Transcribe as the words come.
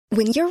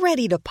When you're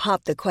ready to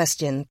pop the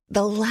question,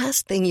 the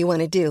last thing you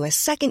want to do is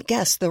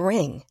second-guess the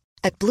ring.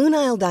 At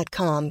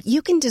BlueNile.com,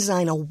 you can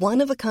design a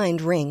one-of-a-kind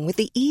ring with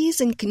the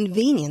ease and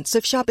convenience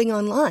of shopping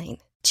online.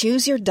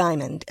 Choose your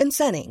diamond and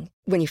setting.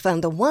 When you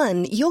find the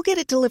one, you'll get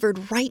it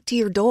delivered right to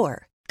your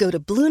door. Go to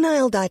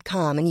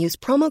BlueNile.com and use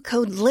promo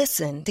code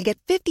LISTEN to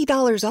get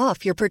 $50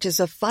 off your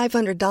purchase of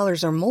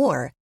 $500 or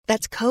more.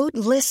 That's code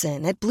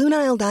LISTEN at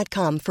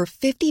BlueNile.com for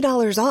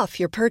 $50 off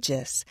your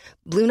purchase.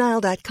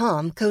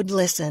 BlueNile.com, code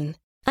LISTEN.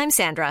 I'm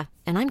Sandra,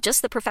 and I'm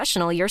just the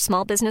professional your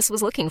small business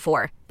was looking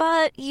for.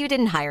 But you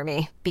didn't hire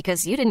me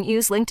because you didn't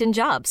use LinkedIn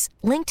Jobs.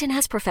 LinkedIn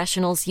has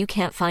professionals you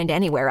can't find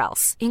anywhere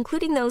else,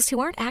 including those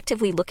who aren't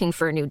actively looking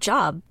for a new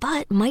job,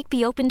 but might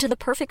be open to the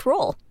perfect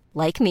role,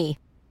 like me.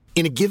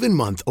 In a given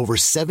month, over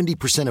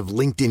 70% of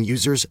LinkedIn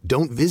users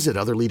don't visit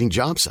other leading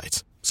job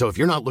sites. So if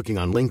you're not looking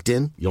on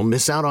LinkedIn, you'll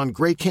miss out on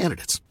great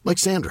candidates like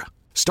Sandra.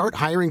 Start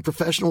hiring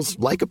professionals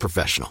like a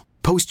professional.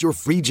 Post your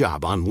free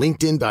job on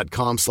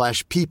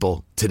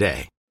linkedin.com/people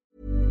today.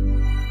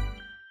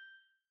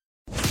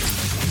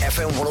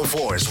 FM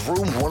 104's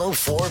Room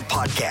 104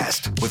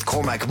 podcast with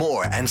Cormac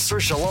Moore and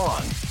Saoirse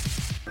Long.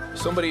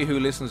 Somebody who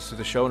listens to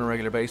the show on a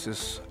regular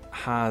basis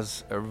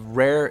has a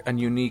rare and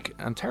unique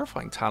and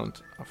terrifying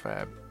talent of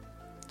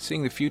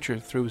seeing the future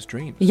through his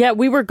dreams. Yeah,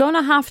 we were going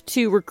to have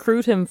to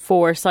recruit him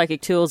for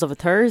Psychic Tools of a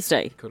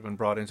Thursday. Could have been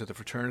brought into the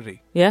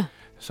fraternity. Yeah.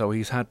 So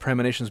he's had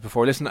premonitions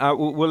before. Listen,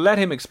 we'll let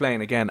him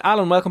explain again.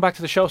 Alan, welcome back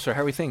to the show, sir.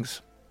 How are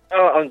things?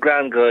 Oh, I'm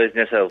grand, guys, and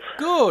yourself?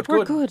 Good, We're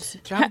good. good.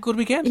 Did you have a good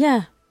weekend?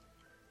 Yeah.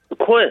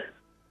 Quiet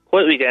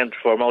weekend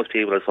for most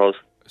people, I suppose.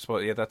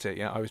 Yeah, that's it.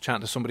 Yeah, I was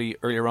chatting to somebody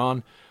earlier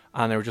on,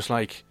 and they were just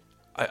like,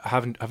 I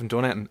haven't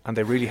done it, and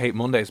they really hate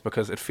Mondays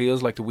because it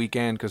feels like the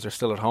weekend because they're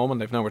still at home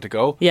and they've nowhere to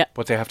go. Yeah.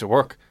 But they have to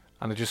work,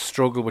 and they just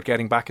struggle with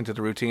getting back into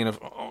the routine of,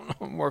 oh, no,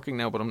 I'm working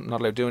now, but I'm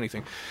not allowed to do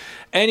anything.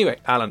 Anyway,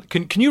 Alan,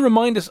 can you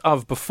remind us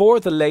of before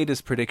the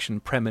latest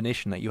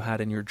premonition that you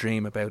had in your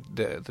dream about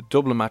the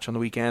Dublin match on the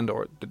weekend,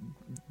 or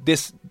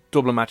this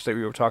Dublin match that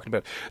we were talking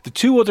about? The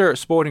two other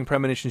sporting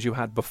premonitions you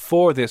had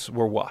before this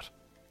were what?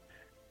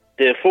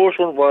 The first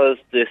one was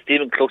the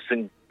Stephen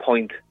Cluxton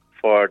point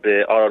for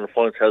the All-Ireland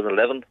final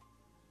 2011,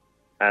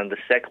 and the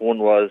second one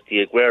was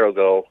the Aguero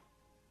goal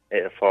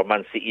for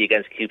Man City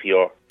against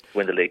QPR to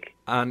win the league.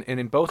 And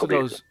in both of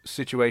those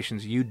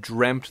situations, you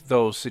dreamt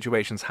those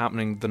situations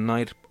happening the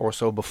night or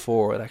so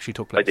before it actually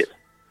took place. I did,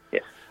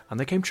 yes. And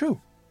they came true.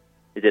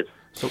 They did.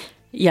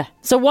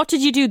 So what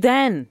did you do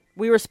then?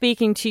 We were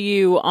speaking to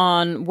you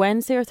on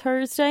Wednesday or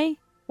Thursday.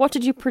 What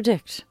did you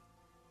predict?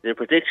 The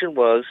prediction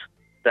was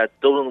that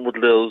Dublin would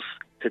lose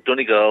to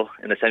Donegal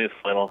in the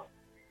semi-final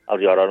of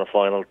the All-Ireland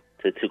final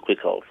to 2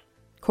 quick goals.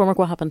 Cormac,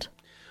 what happened?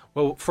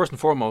 Well, first and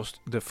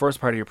foremost, the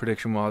first part of your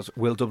prediction was,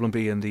 will Dublin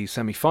be in the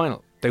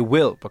semi-final? They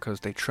will,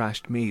 because they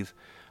trashed Meath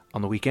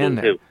on the weekend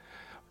now.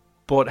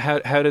 But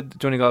how did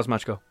Donegal's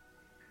match go?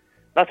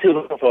 Not too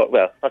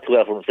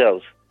well for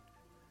themselves.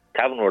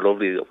 Cavan were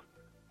lovely, though.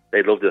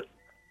 They loved it.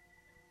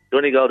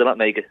 Donegal did not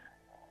make it.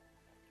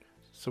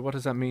 So what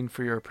does that mean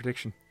for your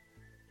prediction?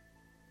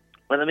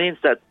 Well, it means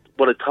that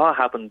what I thought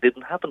happened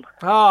didn't happen.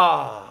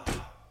 Ah.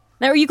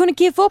 Now, are you going to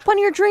give up on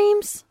your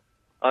dreams?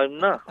 I'm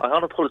not. I'm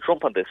going to pull a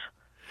trump on this.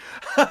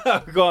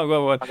 Go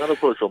on. I'm going to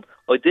pull a trump.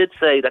 I did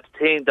say that the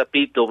team that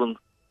beat Dublin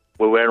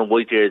were wearing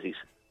white jerseys.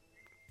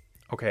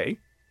 Okay.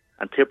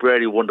 And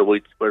Tipperary were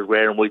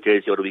wearing white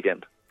jerseys the other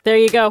weekend. There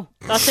you go.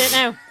 That's it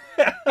now.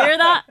 Hear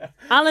that?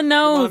 Alan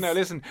knows. Come on now,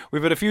 listen.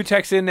 We've had a few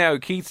texts in now.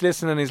 Keith's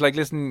listening. He's like,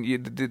 listen,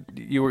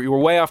 you were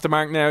way off the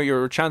mark now. You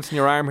were chancing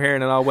your arm here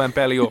and it all went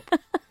belly up.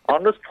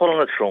 I'm just pulling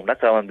a trump.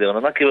 That's all I'm doing.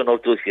 I'm not giving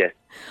up just yet.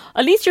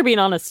 At least you're being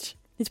honest.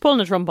 He's pulling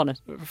a trump on it.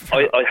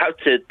 I had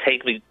to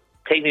take me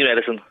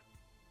medicine.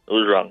 It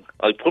was wrong.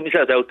 I put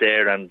myself out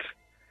there and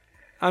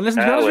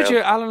listen, to be honest with you,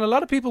 Alan, a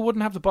lot of people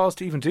wouldn't have the balls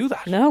to even do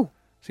that. No.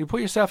 So you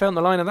put yourself out on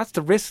the line, and that's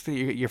the risk that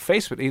you're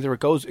faced with. Either it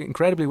goes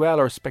incredibly well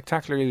or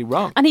spectacularly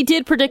wrong. And he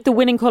did predict the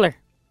winning colour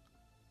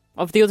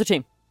of the other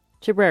team,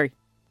 Tipperary.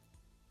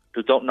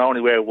 They don't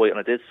normally wear white, and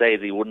I did say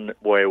they wouldn't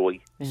wear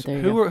white. Yeah,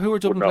 who are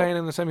Dublin playing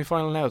in the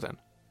semi-final now then?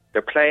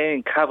 They're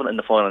playing Cavan in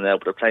the final now,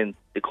 but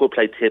they could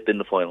play Tip in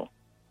the final.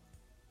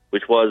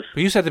 Which was...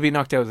 But you said they'd be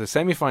knocked out of the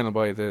semi-final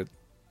by the...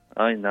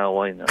 I know.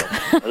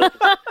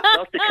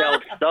 Stop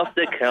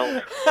the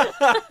count.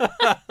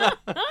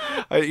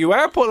 You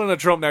are pulling a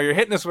trump now. You're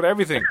hitting us with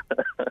everything.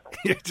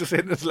 You're just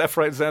hitting us left,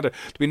 right and centre.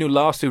 There'll be a new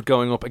lawsuit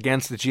going up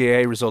against the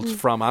GAA results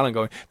from Alan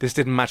going, this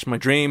didn't match my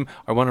dream.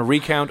 I want to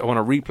recount. I want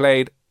to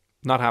replay it.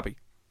 Not happy.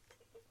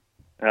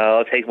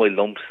 I'll take my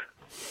lumps.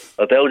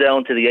 I'll bow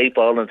down to the 8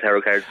 ball and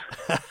tarot cards.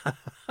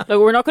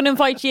 Look, we're not going to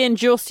invite you in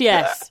just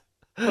yet.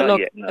 But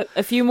look, no.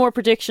 a few more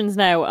predictions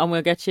now and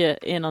we'll get you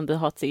in on the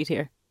hot seat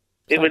here.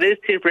 If it is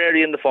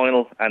Tipperary in the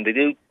final and they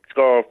do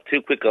score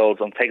 2 quick goals,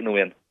 I'm taking the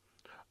win.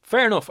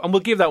 Fair enough, and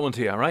we'll give that one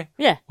to you, all right?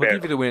 Yeah. We'll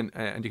give you the win,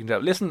 and you can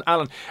tell. Listen,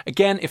 Alan,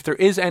 again, if there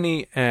is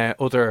any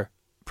other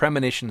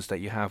premonitions that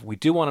you have, we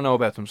do want to know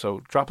about them,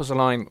 so drop us a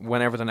line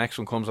whenever the next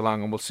one comes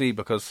along, and we'll see,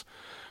 because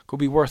could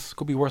be worth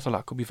a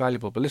lot, could be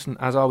valuable. But listen,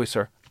 as always,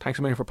 sir, thanks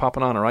a million for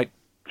popping on, all right?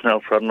 No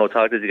problem. No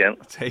talk to you again.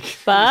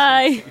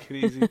 Bye. Take it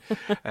easy.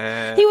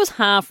 He was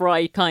half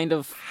right, kind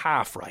of.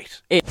 Half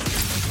right.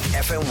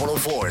 FM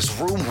 104's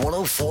Room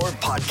 104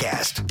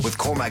 podcast with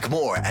Cormac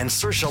Moore and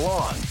Saoirse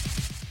Long.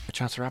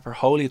 Chance the Rapper,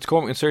 holy, it's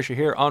Cormac and Saoirse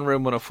here on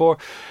Room 104.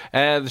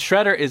 The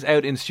Shredder is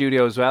out in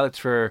studio as well. It's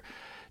for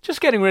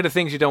just getting rid of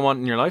things you don't want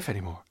in your life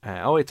anymore.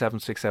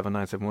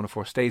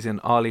 08767971004 stays in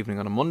all evening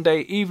on a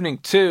Monday evening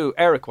too.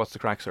 Eric, what's the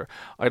crack, sir?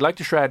 I'd like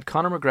to shred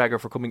Conor McGregor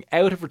for coming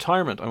out of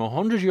retirement. I'm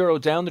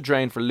 €100 down the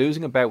drain for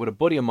losing a bout with a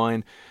buddy of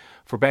mine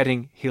for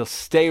betting he'll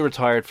stay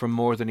retired for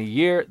more than a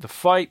year. The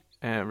fight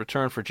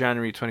returned for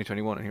January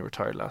 2021 and he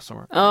retired last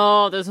summer.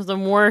 Oh, there's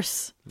something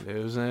worse.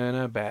 Losing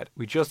a bet.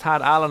 We just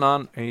had Alan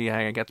on. He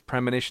gets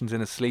premonitions in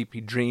his sleep. He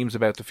dreams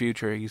about the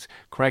future. He's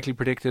correctly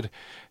predicted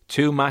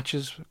 2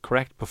 matches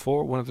correct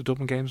before one of the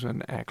Dublin games when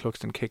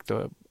Cluxton kicked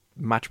the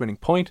match-winning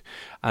point,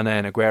 and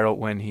then Aguero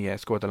when he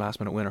scored the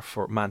last-minute winner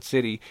for Man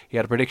City. He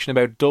had a prediction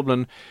about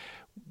Dublin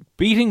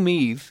beating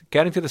Meath,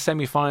 getting to the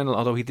semi-final,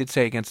 although he did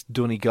say against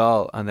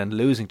Donegal, and then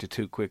losing to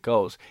 2 quick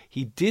goals.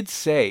 He did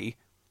say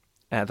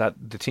that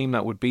the team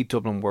that would beat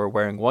Dublin were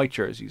wearing white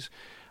jerseys,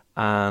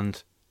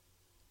 and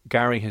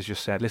Gary has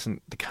just said,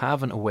 listen, the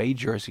Cavan away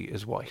jersey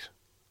is white,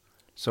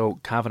 so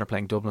Cavan are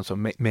playing Dublin, so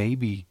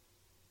maybe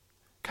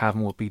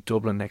Cavan will beat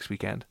Dublin next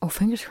weekend. Oh,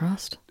 fingers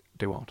crossed.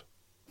 They won't.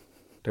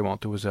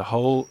 There was a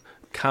whole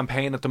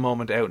campaign at the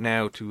moment out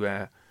now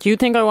to Do you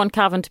think I want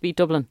Cavan to beat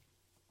Dublin?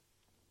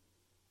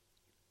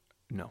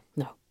 No.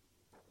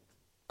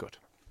 Good.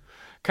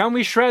 Can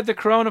we shred the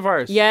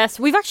coronavirus? Yes,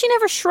 we've actually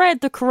never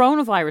shred the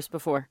coronavirus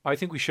before. I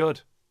think we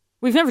should.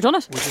 We've never done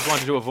it. We just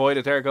wanted to avoid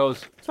it. There it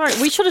goes. Sorry,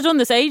 we should have done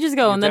this ages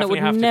ago, and then it would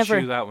have never.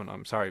 to chew that one.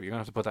 I'm sorry, you're going to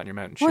have to put that in your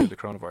mouth and chew the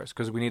coronavirus,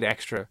 because we need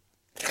extra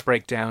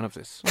breakdown of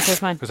this. Okay,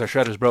 fine. Because our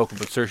shredder's broken,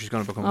 but Saoirse's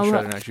going to become a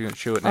shredder now. She's going to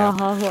chew it now.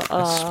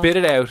 Let's spit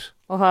it out.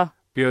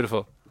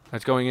 Beautiful.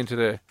 That's going into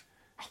the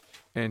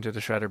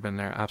shredder bin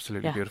there.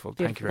 Absolutely beautiful.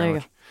 Thank you very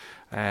much.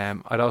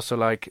 I'd also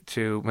like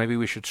to, maybe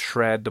we should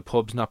shred the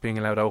pubs not being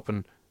allowed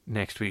open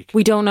next week.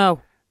 We don't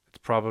know. It's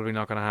probably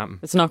not going to happen.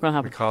 It's not going to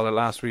happen. We called it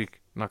last week.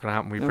 Not going to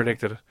happen. We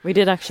predicted it. We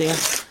did actually, yeah.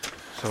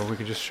 So we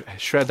could just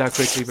shred that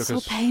quickly because... So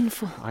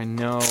painful. I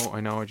know.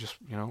 I just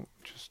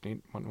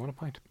need one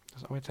point.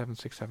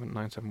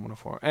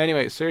 08767971004.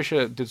 Anyway,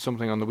 Saoirse did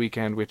something on the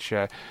weekend which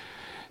a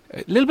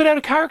little bit out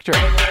of character.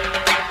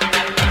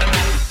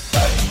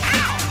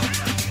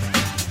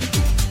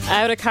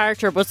 Out of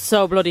character, but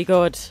so bloody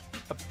good.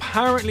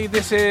 Apparently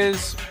this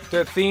is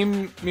the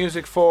theme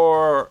music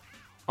for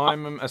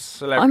I'm a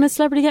Celebrity. I'm a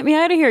Celebrity, Get Me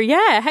Out of Here.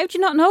 Yeah, how'd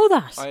you not know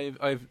that?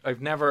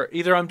 I've never,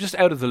 either I'm just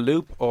out of the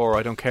loop or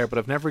I don't care, but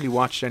I've never really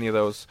watched any of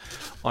those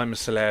I'm a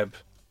Celeb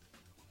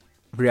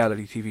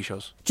reality TV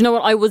shows. Do you know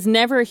what? I was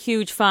never a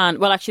huge fan.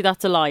 Well, actually,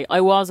 that's a lie.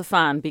 I was a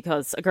fan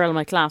because a girl in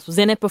my class was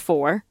in it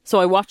before, so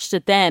I watched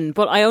it then.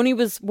 But I only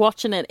was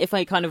watching it if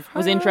I kind of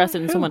was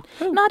interested in someone.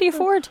 Nadia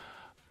Ford.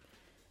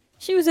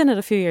 She was in it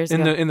a few years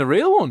ago. In the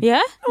real one?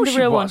 Yeah, no, in the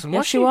real one. Wasn't, yes,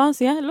 was she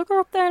was. Yeah, look her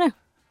up there now.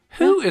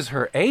 Who is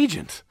her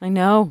agent? I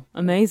know,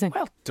 amazing.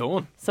 Well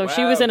done. So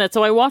she was in it.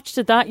 So I watched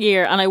it that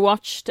year, and I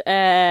watched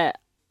a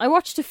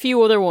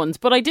few other ones,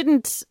 but I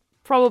didn't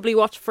probably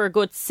watch for a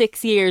good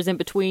 6 years in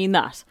between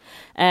that.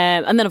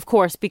 And then, of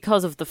course,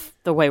 because of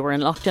the way we're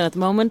in lockdown at the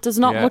moment, there's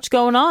not much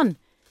going on.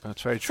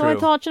 That's very true. So I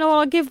thought, you know what,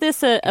 I'll give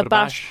this a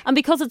bash. And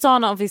because it's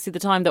on, obviously, the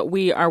time that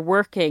we are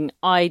working,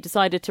 I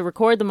decided to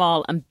record them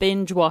all and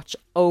binge watch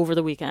over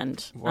the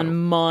weekend. Wow.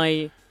 And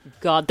my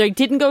God, they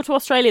didn't go to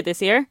Australia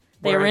this year.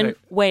 They were in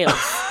Wales.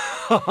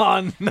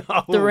 Oh, no.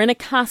 They were in a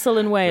castle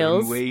in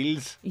Wales. They're in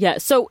Wales? Yeah,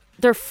 so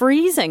they're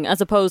freezing as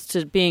opposed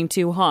to being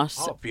too hot.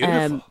 Oh,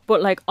 beautiful.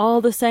 But like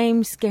all the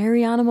same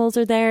scary animals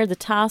are there. The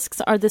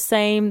tasks are the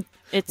same.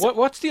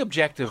 What's the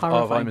objective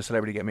horrifying. of I'm a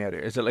Celebrity, Get Me Out of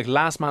Here? Is it like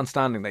last man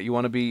standing that you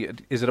want to be?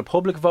 Is it a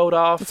public vote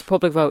off? It's a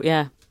public vote,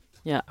 yeah.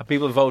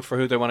 People vote for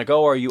who they want to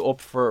go, or are you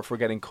up for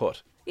getting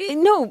cut?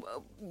 No,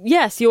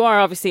 yes, you are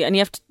obviously, and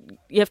you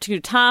have to do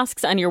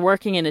tasks, and you're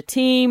working in a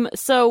team.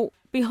 So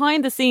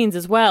behind the scenes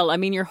as well, I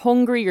mean, you're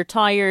hungry, you're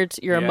tired,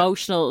 you're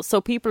emotional.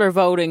 So people are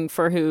voting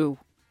for who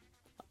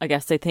I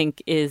guess they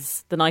think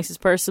is the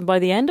nicest person by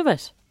the end of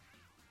it.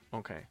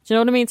 Okay. Do you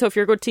know what I mean? So if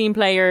you're a good team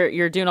player,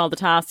 you're doing all the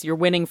tasks, you're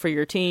winning for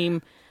your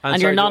team, and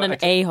you're not an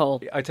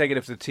a-hole. I take it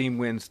if the team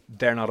wins,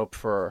 they're not up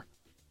for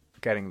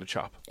getting the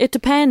chop. It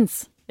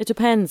depends.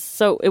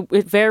 So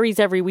it varies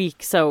every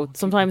week. So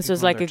sometimes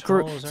there's like a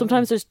group.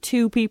 Sometimes there's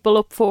 2 people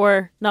up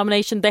for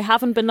nomination. They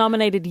haven't been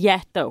nominated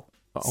yet, though.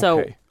 Okay.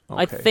 So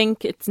I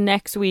think it's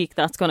next week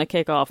that's going to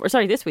kick off. Or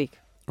sorry, this week.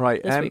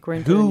 Right. This week we're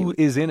into who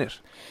is in it?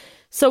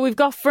 So we've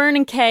got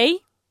Vernon Kay.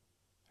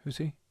 Who's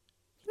he?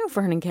 You know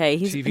Vernon Kay.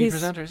 He's TV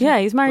presenter. Yeah,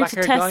 he's married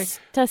to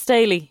Tess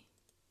Daly.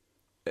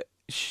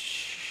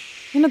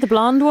 You know the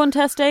blonde one,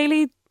 Tess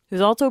Daly, who's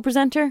also a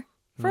presenter.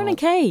 Vernon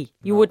Kay.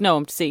 You would know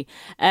him to see.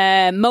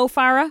 Mo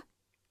Farah.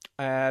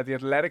 The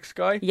athletics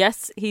guy.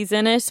 Yes, he's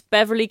in it.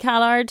 Beverly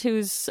Callard,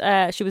 who's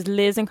she was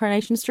Liz in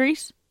Coronation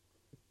Street.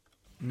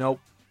 Nope.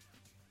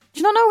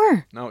 Do you not know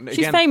her? No.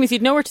 She's famous.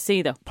 You'd know her to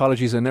see, though.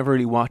 Apologies, I never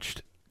really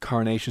watched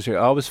Coronation Street.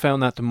 I always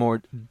found that the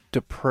more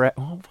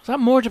was that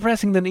more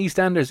depressing than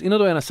EastEnders? You know,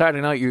 the way on a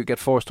Saturday night you get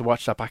forced to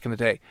watch that back in the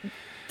day.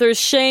 There's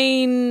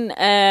Shane,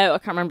 I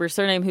can't remember his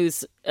surname,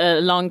 who's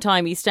a long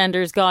time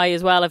EastEnders guy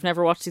as well. I've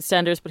never watched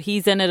EastEnders, but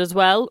he's in it as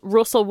well.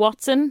 Russell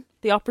Watson,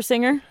 the opera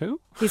singer. Who?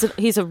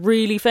 He's a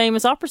really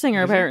famous opera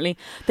singer, apparently.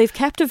 They've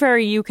kept it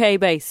very UK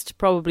based,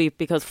 probably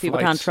because people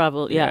can't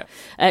travel. Yeah.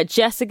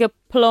 Jessica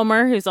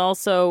Plummer, who's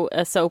also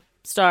a soap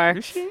star.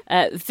 Is she?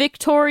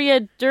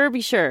 Victoria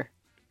Derbyshire.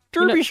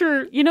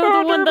 Derbyshire. You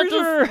know the one that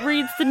just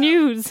reads the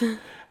news.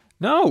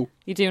 No.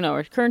 You do know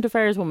her. Current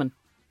affairs woman.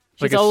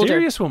 She's like a older.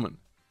 serious woman.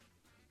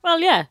 Well,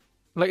 yeah.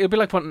 Like it'd be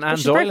like putting Anne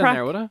she's Doyle great in crack.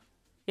 there, would it?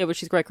 Yeah, but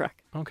she's great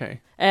crack. Okay.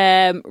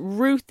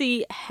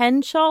 Ruthie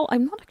Henshaw.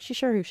 I'm not actually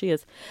sure who she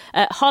is.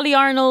 Holly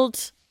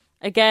Arnold.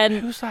 Again.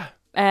 Who's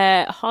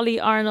that? Holly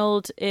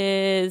Arnold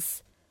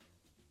is...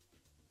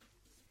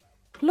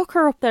 Look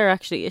her up there,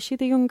 actually. Is she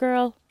the young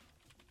girl?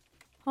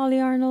 Holly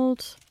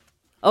Arnold.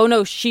 Oh,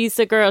 no, she's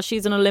a girl.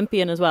 She's an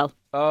Olympian as well.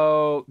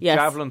 Oh, yes.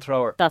 Javelin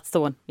thrower. That's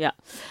the one, yeah.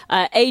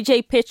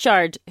 AJ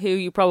Pitchard, who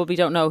you probably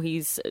don't know.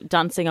 He's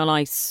Dancing on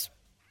Ice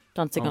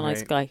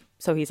guy.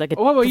 So he's like a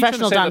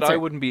professional dancer. That I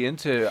wouldn't be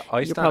into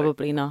ice You're dancing?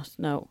 Probably not,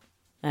 no.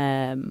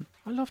 I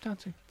love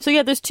dancing. So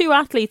yeah, there's 2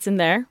 athletes in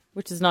there,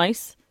 which is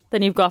nice.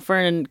 Then you've got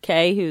Vernon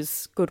Kay,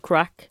 who's good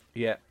crack.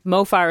 Yeah.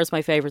 Mo Farah's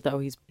my favourite, though.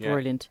 He's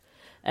brilliant.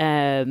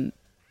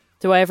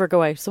 Do I ever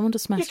go out? Someone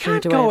just messaged me. You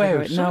can't go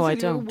out. No, I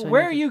don't.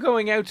 Where are you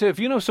going out to? If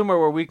you know somewhere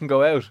where we can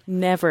go out.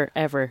 Never,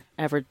 ever,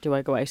 ever do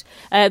I go out.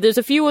 There's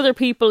a few other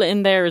people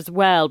in there as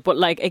well, but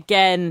like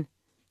again,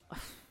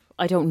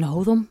 I don't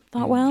know them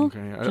that well. Okay.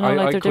 Do you know,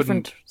 like they're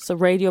different. So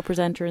radio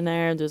presenter in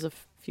there. There's a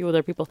few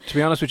other people. To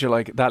be honest with you,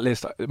 like that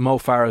list, Mo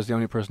Farah is the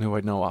only person who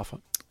I'd know off.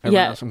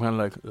 Everyone else, I'm kind of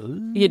like.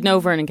 Ugh. You'd know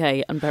Vernon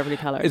Kay and Beverly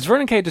Callard. Is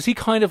Vernon Kay? Does he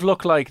kind of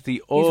look like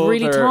the older?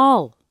 He's really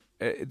tall.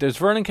 There's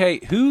Vernon Kay.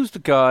 Who's the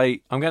guy?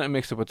 I'm getting it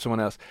mixed up with someone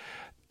else.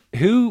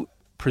 Who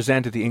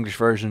presented the English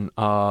version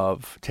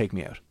of Take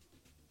Me Out?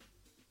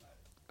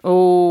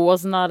 Oh,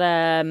 wasn't that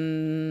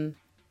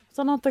was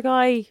that not the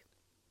guy?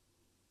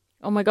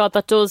 Oh my God,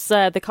 that does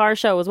the car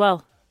show as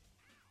well.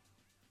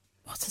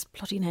 What's his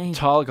bloody name?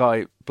 Tall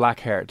guy,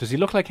 black hair. Does he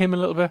look like him a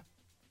little bit?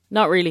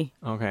 Not really.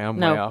 Okay, I'm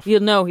way off. You'll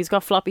know he's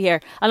got floppy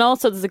hair. And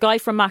also there's a guy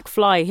from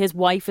McFly, his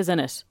wife is in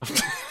it.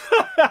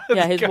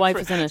 Yeah, his wife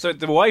is in it. So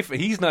the wife,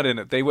 he's not in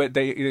it. They went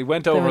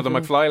over the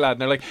McFly lad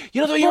and they're like,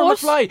 you know the way you're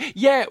McFly?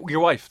 Yeah,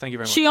 your wife. Thank you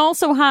very much. She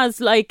also has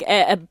like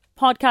a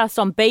podcast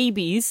on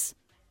babies.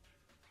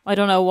 I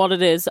don't know what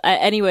it is.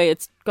 Anyway,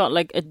 it's got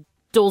like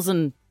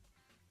 12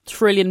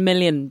 trillion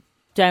million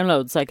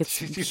downloads. Like it's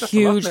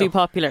hugely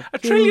popular. A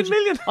trillion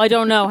million? I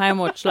don't know how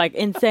much. Like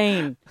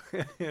insane.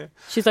 Yeah.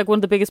 She's like one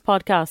of the biggest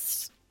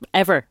podcasts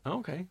ever.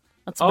 Okay.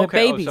 That's about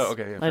babies.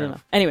 Yeah, I don't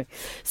know. Anyway,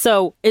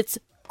 so it's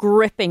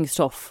gripping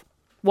stuff.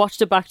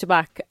 Watched it back to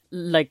back.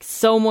 Like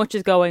so much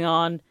is going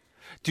on.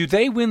 Do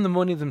they win the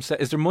money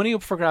themselves? Is there money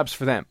up for grabs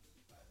for them?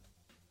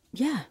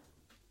 Yeah.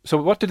 So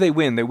what do they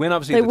win? They win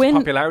obviously the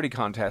popularity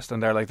contest,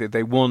 and they're like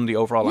they won the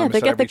overall. Yeah,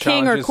 they get the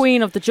king or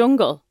queen of the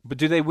jungle. But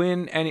do they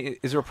win any?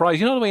 Is there a prize?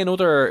 You know the way it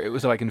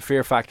was like in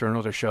Fear Factor and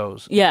other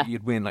shows. Yeah,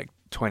 you'd win like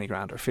 20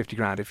 grand or 50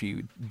 grand if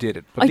you did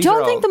it. But I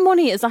don't think the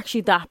money is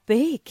actually that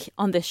big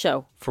on this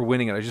show for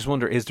winning it. I just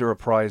wonder, is there a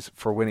prize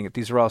for winning it?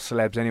 These are all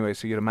celebs anyway,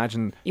 so you'd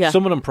imagine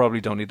some of them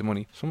probably don't need the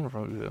money. Some of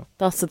them probably do.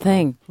 That's the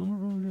thing.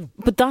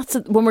 But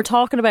when we're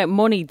talking about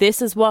money,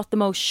 this is what the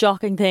most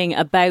shocking thing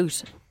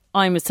about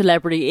I'm a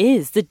Celebrity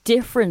is the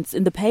difference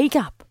in the pay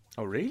gap.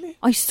 Oh, really?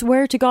 I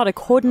swear to God, I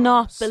could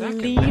not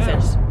believe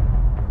it.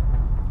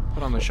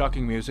 Put on the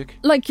shocking music.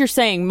 Like you're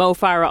saying, Mo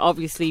Farah,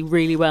 obviously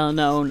really well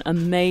known,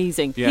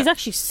 amazing. Yeah. He's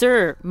actually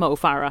Sir Mo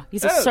Farah.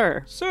 He's a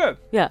Sir. Sir.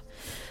 Yeah.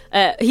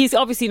 He's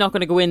obviously not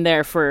going to go in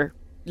there for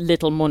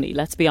little money,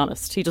 let's be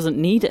honest. He doesn't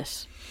need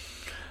it.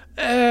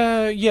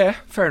 Yeah,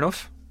 fair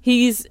enough.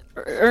 He's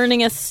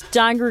earning a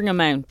staggering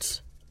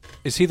amount.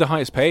 Is he the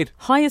highest paid?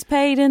 Highest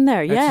paid in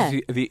there, yeah.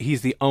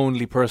 He's the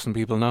only person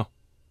people know.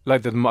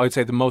 Like, I'd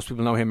say the most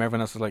people know him. Everyone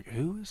else is like,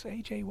 who is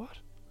AJ what?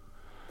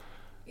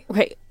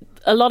 Okay,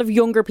 a lot of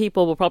younger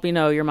people will probably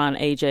know your man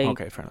AJ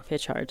okay, fair enough.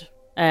 Pitchard.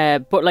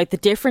 But like the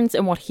difference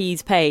in what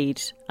he's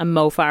paid and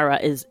Mo Farah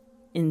is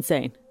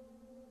insane.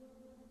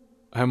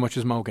 How much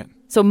is Mo getting?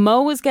 So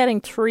Mo is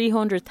getting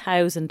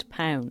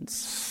 £300,000.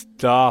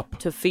 Stop.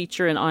 To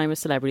feature in I'm a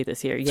Celebrity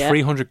this year, yeah.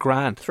 300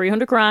 grand.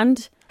 300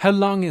 grand. How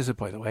long is it,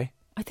 by the way?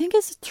 I think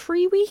it's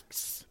 3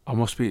 weeks. Oh,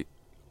 must be.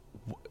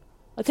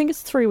 I think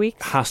it's 3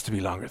 weeks. Has to be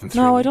longer than 3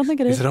 weeks. No, I don't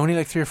think it is. Is it only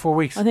like 3 or 4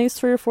 weeks? I think it's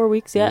 3 or 4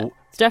 weeks, yeah. Oh.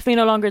 It's definitely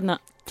no longer than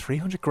that.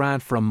 300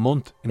 grand for a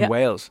month in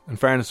Wales. In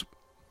fairness,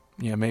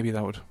 yeah, maybe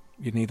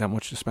you'd need that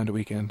much to spend a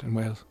weekend in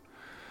Wales.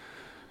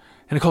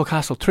 In Nicole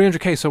Castle,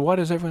 300k. So what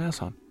is everyone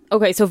else on?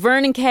 Okay, so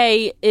Vernon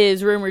Kay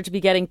is rumoured to be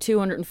getting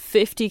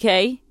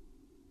 250k,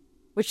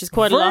 which is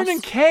quite a lot.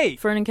 Vernon Kay?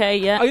 Vernon Kay,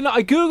 yeah.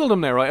 I googled him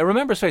there, right? I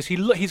remember his face.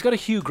 He's got a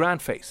Hugh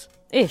Grant face.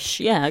 Ish,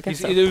 yeah, I guess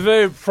so. He's a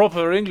very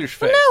proper English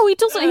face. No, he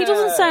doesn't. He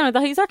doesn't sound like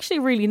that. He's actually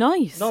really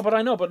nice. No, but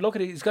I know. But look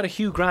at it. He's got a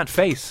Hugh Grant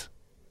face.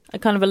 A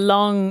kind of a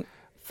long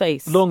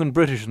face. Long and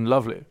British and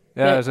lovely.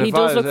 Yeah, he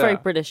does look very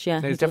British,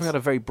 yeah. He's definitely got a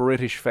very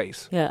British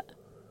face. Yeah.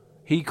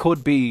 He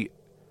could be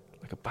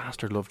like a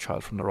bastard love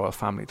child from the royal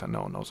family that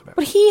no one knows about.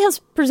 But he has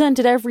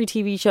presented every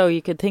TV show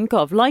you could think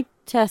of, like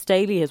Tess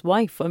Daly, his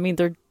wife. I mean,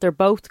 they're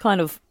both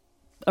kind of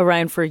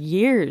around for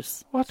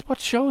years. What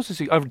shows is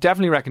he? I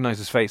definitely recognise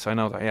his face, I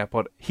know that, yeah.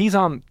 But he's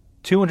on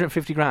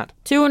 250 grand.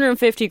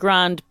 250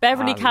 grand.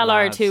 Beverly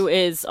Callard, lads. who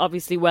is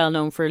obviously well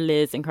known for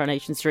Liz in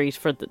Coronation Street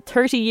for the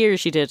 30 years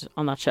she did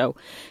on that show.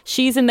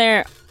 She's in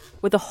there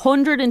with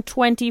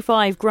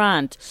 125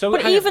 grand. So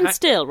but even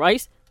still,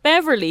 right?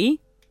 Beverly,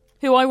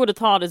 who I would have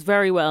thought is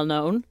very well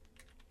known,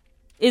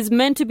 is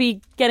meant to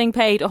be getting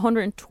paid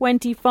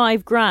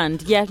 125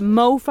 grand, yet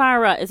Mo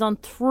Farah is on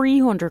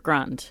 300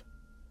 grand.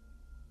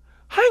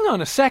 Hang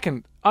on a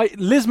second.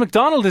 Liz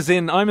McDonald is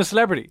in I'm a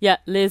Celebrity. Yeah,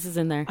 Liz is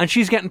in there. And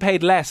she's getting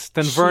paid less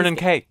than Vernon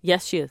Kay.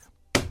 Yes, she is.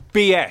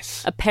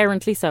 BS.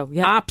 Apparently so,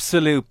 yeah.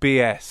 Absolute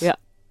BS. Yeah.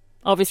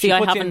 Obviously, She I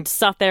puts haven't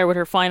sat there with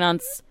her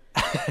finance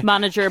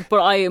manager, but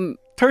I am...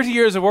 30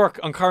 years of work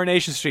on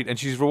Coronation Street and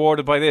she's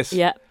rewarded by this.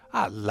 Yeah.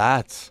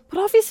 Lads. But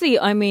obviously,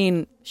 I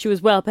mean, she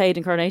was well paid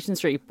in Coronation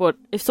Street, but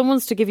if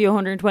someone's to give you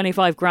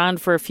 125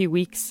 grand for a few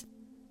weeks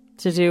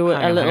to do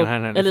a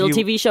little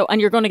TV show,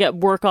 and you're going to get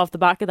work off the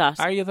back of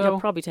that, are you though? You'll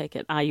probably take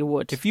it. You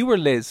would. If you were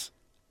Liz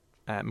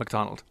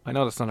McDonald, I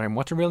know that's not her name.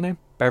 What's her real name?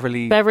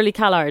 Beverly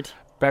Callard.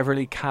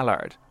 Beverly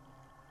Callard.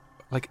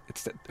 Like,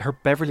 her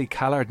Beverly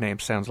Callard name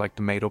sounds like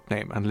the made up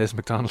name, and Liz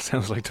McDonald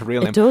sounds like the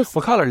real name. It does.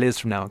 We'll call her Liz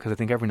from now, because I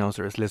think everyone knows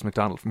her as Liz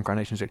McDonald from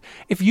Coronation Street.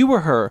 If you were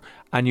her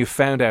and you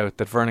found out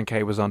that Vernon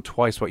Kay was on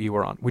twice what you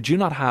were on, would you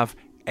not have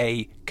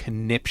a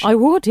conniption? I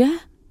would, yeah.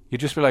 You'd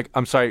just be like,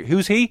 I'm sorry,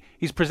 who's he?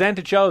 He's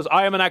presented shows.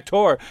 I am an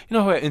actor. You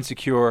know how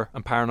insecure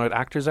and paranoid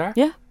actors are?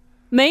 Yeah.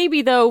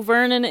 Maybe, though,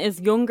 Vernon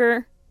is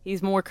younger.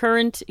 He's more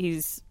current.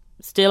 He's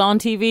still on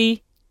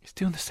TV. He's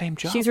doing the same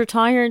job. She's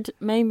retired.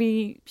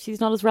 Maybe she's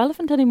not as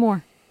relevant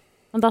anymore.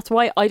 And that's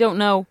why I don't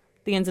know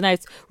the ins and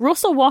outs.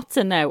 Russell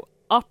Watson now,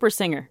 opera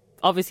singer.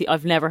 Obviously,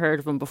 I've never heard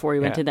of him before he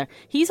went in there.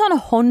 He's on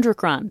 100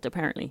 grand,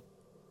 apparently.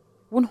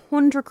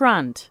 100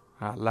 grand.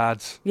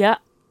 Lads. Yeah.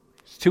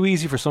 It's too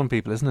easy for some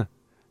people, isn't it?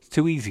 It's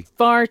too easy.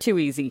 Far too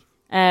easy.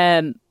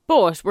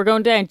 But we're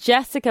going down.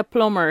 Jessica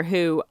Plummer,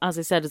 who, as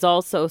I said, is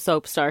also a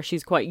soap star.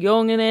 She's quite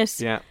young in it.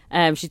 Yeah.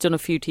 She's done a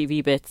few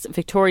TV bits.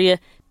 Victoria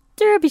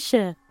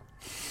Derbyshire,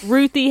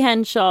 Ruthie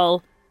Henshaw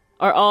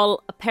are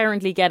all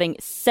apparently getting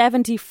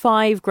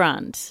 75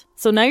 grand.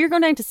 So now you're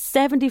going down to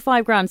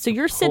 75 grand. So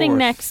you're sitting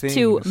next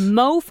to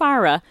Mo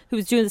Farah,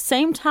 who's doing the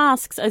same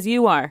tasks as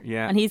you are.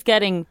 Yeah. And he's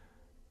getting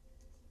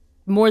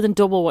more than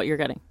double what you're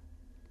getting.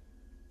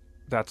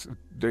 That's,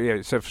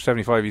 yeah,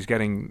 75, he's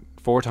getting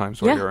 4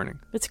 times what you're earning.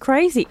 It's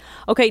crazy.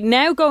 Okay,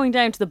 now going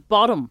down to the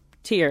bottom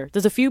tier.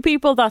 There's a few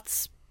people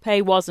that's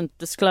pay wasn't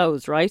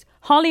disclosed, right?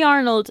 Holly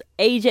Arnold,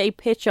 AJ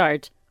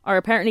Pitchard are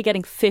apparently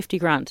getting 50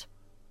 grand.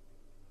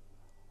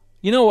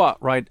 You know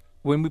what, right?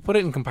 When we put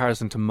it in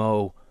comparison to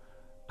Mo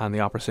and the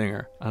opera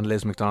singer and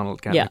Liz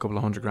McDonald getting a couple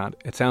of 100 grand,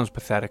 it sounds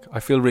pathetic. I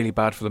feel really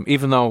bad for them,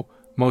 even though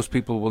most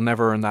people will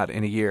never earn that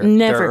in a year.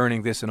 Never. They're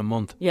earning this in a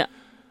month. Yeah.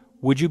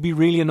 Would you be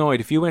really annoyed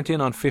if you went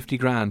in on 50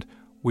 grand?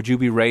 Would you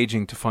be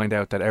raging to find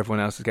out that everyone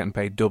else is getting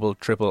paid double,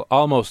 triple,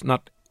 almost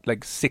not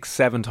like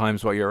 6-7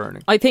 times what you're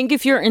earning? I think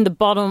if you're in the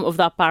bottom of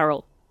that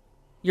barrel,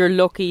 you're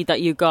lucky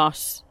that you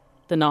got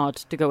the nod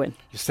to go in.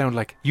 You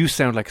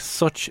sound like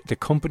such the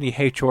company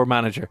HR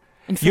manager.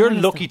 You're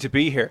lucky to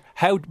be here.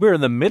 We're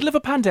in the middle of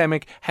a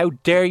pandemic. How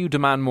dare you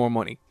demand more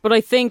money? But I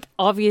think,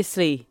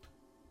 obviously,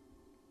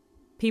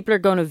 people are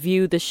going to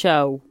view the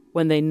show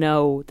when they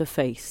know the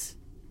face,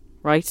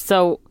 right?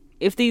 So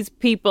if these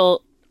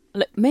people,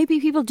 maybe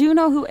people do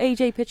know who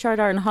AJ Pitchard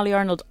are and Holly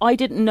Arnold. I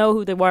didn't know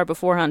who they were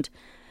beforehand.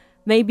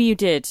 Maybe you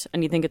did,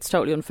 and you think it's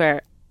totally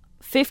unfair.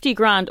 50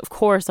 grand, of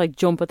course, I'd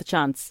jump at the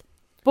chance.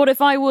 But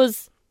if I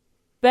was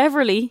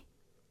Beverly,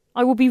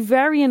 I would be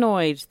very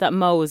annoyed that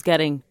Mo is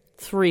getting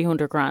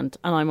 300 grand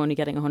and I'm only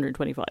getting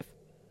 125.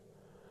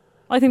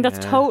 I think that's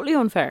totally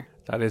unfair.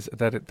 That is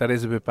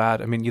a bit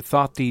bad. I mean, you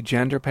thought the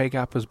gender pay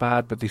gap was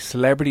bad, but the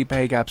celebrity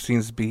pay gap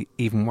seems to be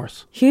even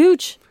worse.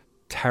 Huge.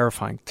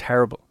 Terrifying.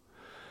 Terrible.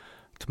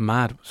 It's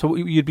mad. So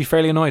you'd be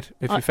fairly annoyed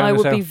if you found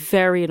this out? I would be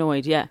very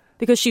annoyed, yeah.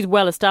 Because she's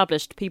well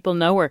established. People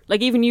know her.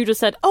 Like, even you just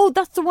said, oh,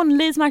 that's the one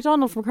Liz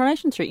McDonald from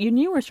Coronation Street. You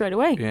knew her straight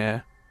away.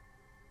 Yeah.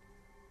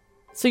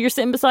 So you're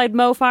sitting beside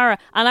Mo Farah.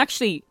 And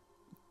actually,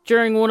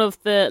 during one of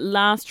the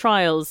last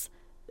trials,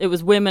 it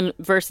was women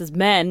versus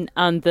men,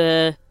 and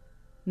the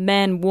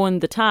men won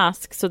the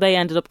task. So they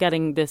ended up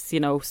getting this,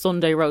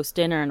 Sunday roast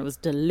dinner, and it was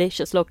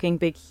delicious looking,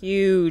 big,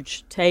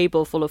 huge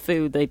table full of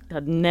food. They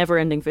had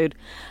never-ending food.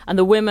 And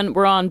the women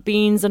were on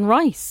beans and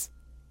rice.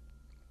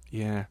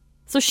 Yeah.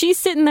 So she's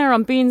sitting there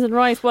on beans and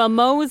rice while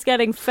Mo is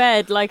getting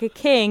fed like a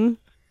king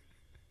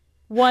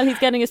while he's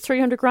getting his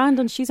 300 grand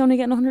and she's only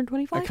getting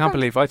 125. I can't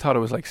believe I thought it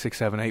was like 6,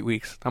 7, 8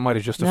 weeks. That might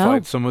have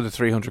justified some of the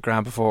 300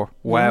 grand before.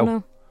 Wow.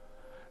 No.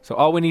 So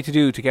all we need to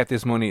do to get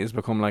this money is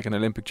become like an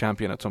Olympic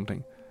champion at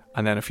something,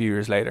 and then a few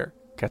years later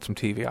get some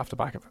TV off the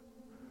back of it.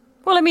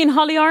 Well, I mean,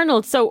 Holly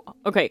Arnold. So,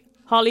 okay,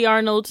 Holly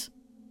Arnold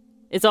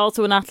is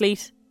also an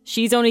athlete.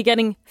 She's only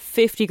getting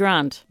 50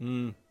 grand.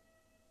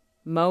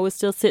 Mo is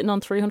still sitting on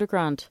 300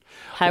 grand.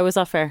 How is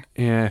that fair?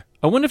 Yeah.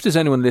 I wonder if there's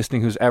anyone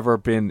listening who's ever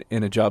been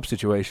in a job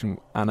situation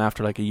and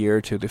after like a year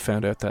or two they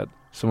found out that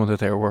someone that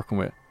they were working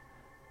with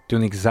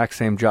doing the exact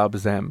same job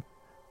as them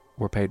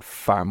were paid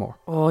far more.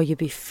 Oh, you'd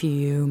be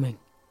fuming.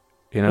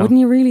 You know? Wouldn't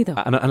you really though?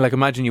 And like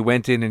imagine you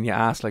went in and you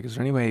asked like, is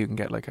there any way you can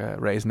get like a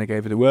raise, and they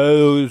gave it,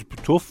 well, it's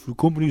tough, the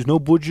company's no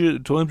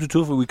budget, times are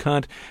tough, we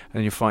can't. And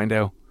then you find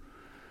out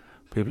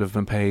people have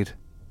been paid.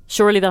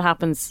 Surely that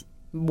happens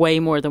way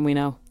more than we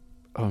know.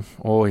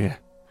 Oh yeah.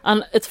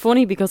 And it's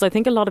funny because I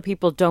think a lot of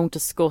people don't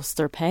discuss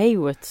their pay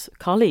with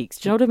colleagues.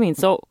 Do you know what I mean?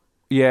 So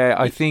yeah,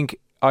 I think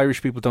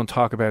Irish people don't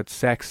talk about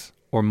sex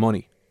or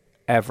money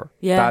ever.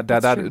 Yeah,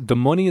 that true. the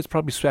money is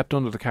probably swept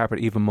under the carpet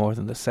even more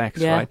than the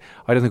sex, Yeah. right?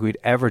 I don't think we'd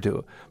ever do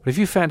it. But if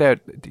you found out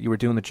that you were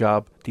doing the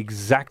job, the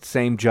exact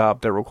same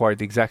job that required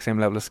the exact same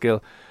level of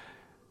skill,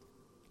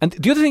 and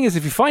the other thing is,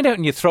 if you find out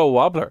and you throw a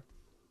wobbler,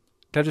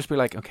 they'll just be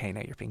like, okay,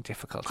 now you're being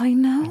difficult. I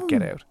know. And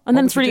get out. And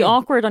then What it's would you really do?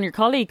 awkward on your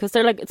colleague because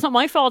they're like, it's not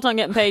my fault I'm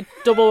getting paid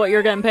double what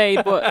you're getting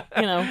paid, but,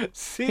 you know,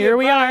 See here you,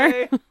 we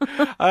bye.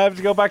 are. I have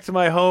to go back to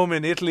my home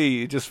in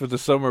Italy just for the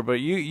summer, but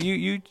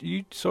you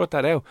sort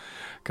that out.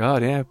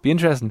 God, yeah, be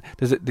interesting.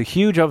 There's the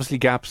huge, obviously,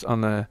 gaps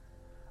on the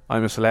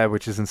I'm a Celeb,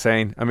 which is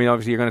insane. I mean,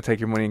 obviously, you're going to take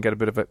your money and get a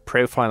bit of a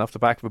profile off the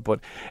back of it, but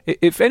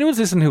if anyone's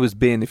listening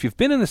if you've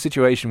been in a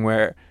situation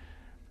where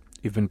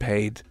you've been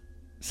paid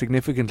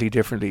significantly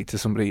differently to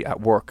somebody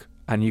at work,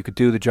 and you could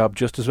do the job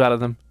just as well as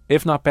them,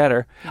 if not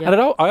better. Yeah. And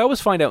I always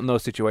find out in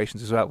those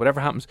situations as well, whatever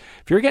happens,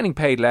 if you're getting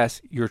paid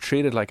less, you're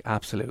treated like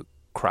absolute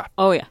crap.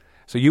 Oh, yeah.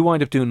 So you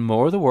wind up doing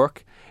more of the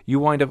work. You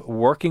wind up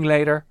working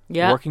later,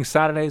 Yeah. working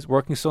Saturdays,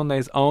 working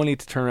Sundays, only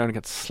to turn around and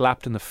get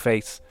slapped in the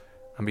face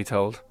and be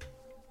told,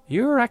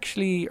 you're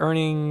actually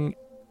earning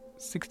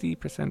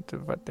 60%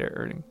 of what they're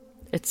earning.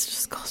 It's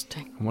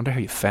disgusting. I wonder how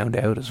you found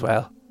out as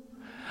well.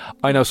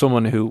 I know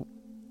someone who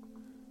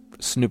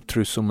snooped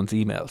through someone's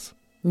emails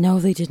No,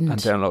 they didn't. and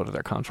downloaded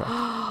their contract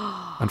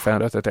and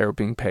found out that they were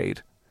being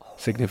paid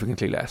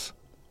significantly less.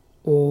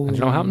 Oh. And do you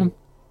know what happened to them?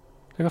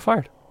 They got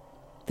fired.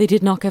 They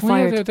did not get Well,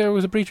 yeah, fired. there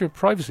was a breach of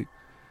privacy.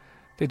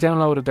 They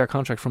downloaded their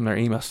contract from their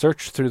email,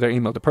 searched through their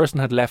email. The person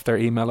had left their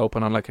email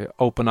open on like an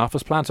open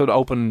office plan, so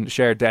open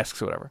shared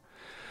desks or whatever.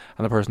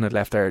 And the person had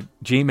left their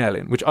Gmail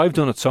in, which I've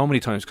done it so many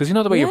times. Because you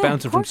know the way Yeah, you're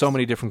bouncing of from course. so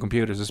many different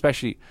computers,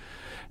 especially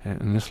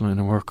in this line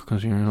of work,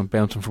 because you're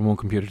bouncing from one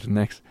computer to the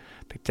next.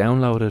 They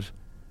downloaded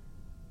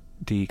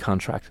the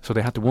contract. So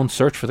they had to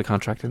search for the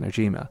contract in their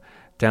Gmail,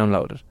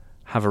 download it,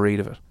 have a read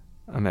of it,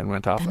 and then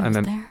went off. Then it And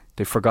was then there.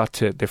 they forgot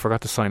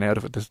to sign out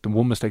of it. This is the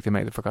one mistake they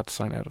made. They forgot to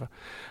sign out of it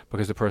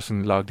because the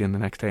person logged in the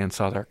next day and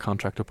saw their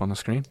contract up on the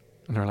screen,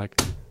 and they're like,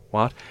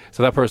 "What?"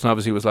 So that person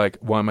obviously was like,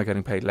 "Why am I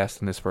getting paid less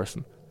than this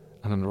person?"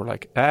 And then they were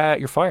like,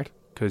 "You're fired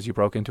because you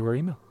broke into her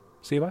email.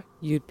 See you bye."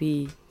 You'd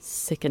be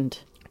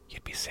sickened.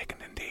 You'd be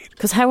sickened indeed.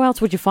 Because how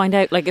else would you find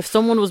out? Like, if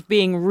someone was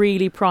being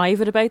really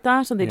private about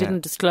that and they Yeah.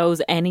 didn't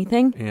disclose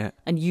anything, Yeah.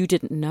 and you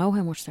didn't know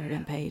how much they were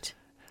getting paid.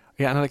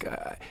 Yeah, and like,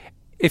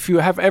 if you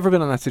have ever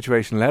been in that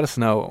situation, let us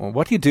know.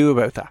 What do you do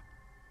about that?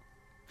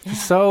 Yeah.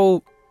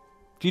 So,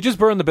 do you just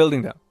burn the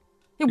building down?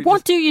 Yeah, You what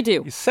just- do you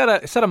do? You set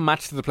a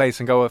match to the place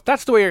and go, if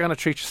that's the way you're going to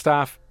treat your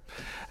staff.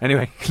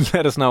 Anyway,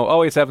 let us know.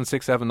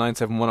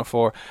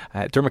 08767971004.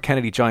 Dermot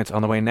Kennedy Giants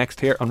on the way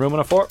next here on Room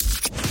 104.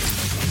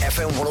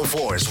 FM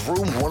 104's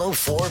Room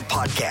 104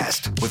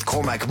 podcast with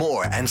Cormac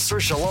Moore and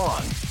Saoirse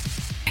Long.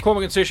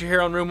 Cormac and Saoirse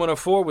here on Room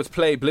 104 with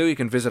Play Blue. You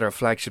can visit our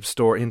flagship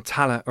store in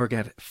Tala or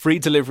get free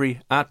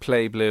delivery at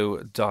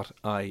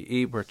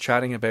playblue.ie. We're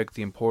chatting about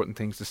the important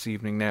things this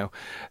evening now.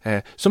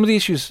 Some of the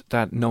issues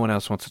that no one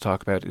else wants to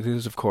talk about. It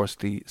is, of course,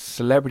 the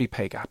celebrity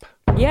pay gap.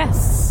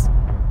 Yes.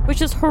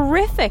 Which is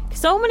horrific.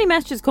 So many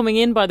messages coming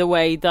in, by the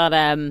way, that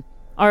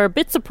are a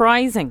bit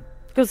surprising.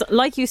 Because,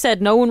 like you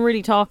said, no one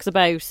really talks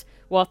about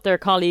what their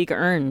colleague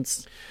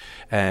earns.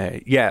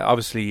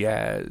 Obviously,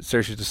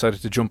 Saoirse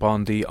decided to jump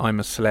on the I'm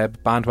a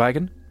Celeb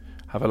bandwagon.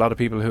 Have a lot of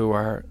people who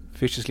are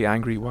viciously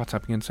angry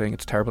WhatsApping in saying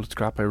it's terrible, it's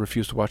crap, I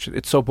refuse to watch it.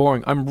 It's so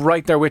boring. I'm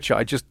right there with you.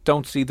 I just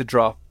don't see the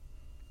draw.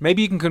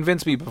 Maybe you can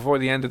convince me before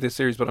the end of this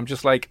series, but I'm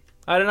just like,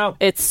 I don't know.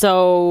 It's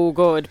so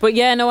good. But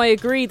yeah, no, I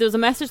agree. There's a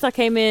message that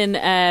came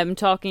in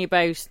talking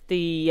about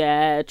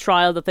the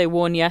trial that they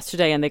won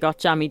yesterday and they got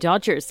Jammy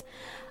Dodgers.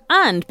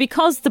 And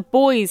because the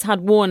boys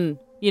had won,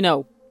 you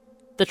know,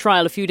 the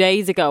trial a few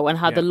days ago and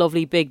had the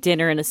lovely big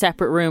dinner in a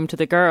separate room to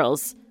the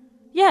girls.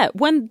 Yeah,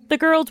 when the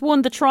girls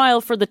won the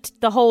trial for their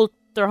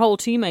whole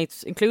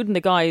teammates, including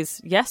the guys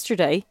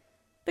yesterday,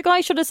 the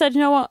guy should have said, you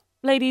know what,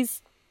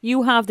 ladies,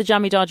 you have the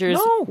Jammy Dodgers.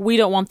 No. We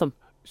don't want them.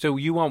 So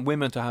you want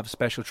women to have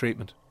special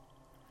treatment?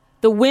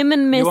 The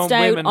women You missed want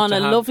out women on to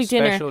a have lovely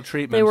dinner. special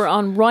treatment. They were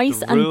on rice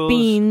The and rules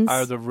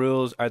beans. The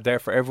rules are there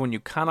for everyone. You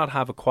cannot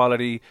have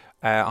equality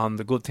on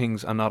the good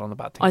things and not on the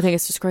bad things. I think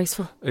it's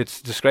disgraceful.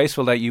 It's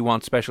disgraceful that you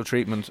want special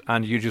treatment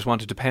and you just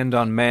want to depend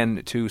on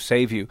men to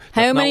save you. That's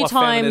How not many what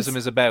times- feminism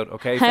is about,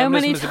 okay? How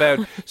Feminism many is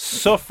about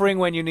suffering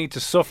when you need to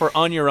suffer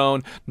on your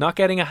own, not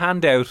getting a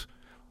handout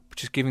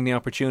just giving the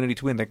opportunity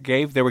to win.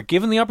 They were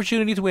given the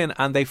opportunity to win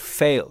and they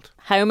failed.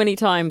 How many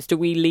times do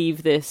we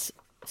leave this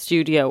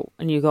studio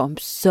and you go, I'm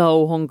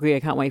so hungry, I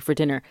can't wait for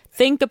dinner?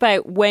 Think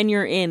about when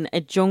you're in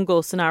a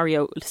jungle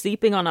scenario,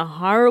 sleeping on a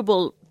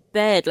horrible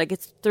bed. Like,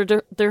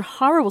 they're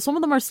horrible. Some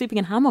of them are sleeping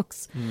in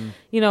hammocks,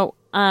 you know,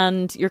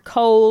 and you're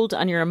cold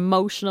and you're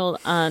emotional,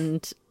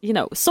 and, you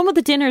know, some of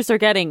the dinners they're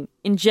getting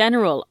in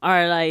general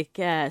are like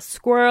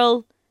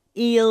squirrel,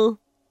 eel.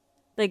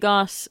 They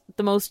got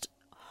the most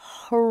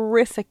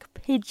horrific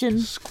pigeon.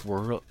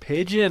 Squirrel,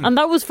 pigeon. And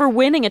that was for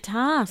winning a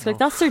task. Like,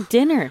 that's their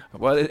dinner.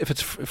 Well, if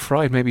it's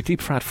fried, maybe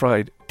deep fat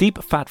fried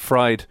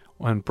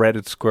and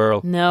breaded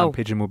squirrel and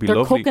pigeon would be they're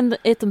lovely. They're cooking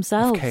it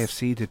themselves. If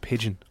KFC did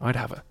pigeon, I'd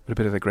have it with a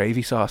bit of the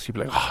gravy sauce. You'd be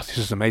like, oh, this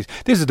is amazing.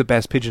 This is the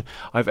best pigeon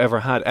I've ever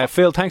had.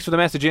 Phil, thanks for the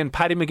message in.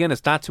 Paddy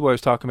McGuinness, that's who I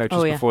was talking about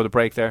just before the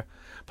break there.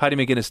 Paddy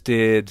McGuinness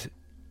did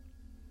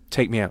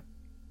Take Me Out.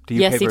 The UK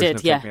yes, he version did.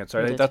 of Yeah, Take Me Out.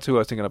 Sorry, that's who I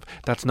was thinking of.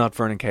 That's not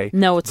Vernon Kay.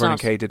 No, it's Vernon not.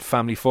 Kay did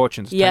Family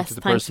Fortunes. Yes, thanks to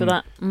the thanks person for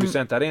that. who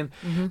sent that in.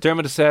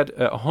 Dermot has said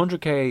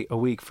 100k a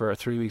week for a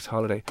 3 weeks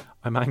holiday.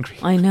 I'm angry.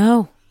 I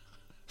know.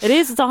 It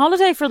is. It's a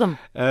holiday for them.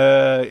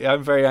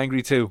 I'm very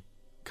angry too,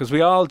 because we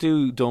all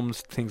do dumb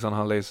things on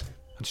holidays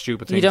and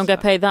stupid things. You don't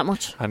get paid that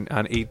much.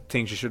 And eat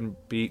things you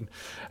shouldn't be eating.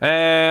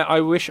 I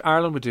wish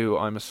Ireland would do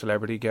I'm a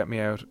Celebrity, Get Me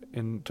Out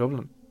in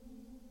Dublin.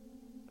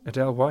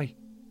 Adele, why?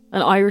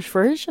 An Irish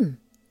version.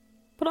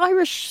 But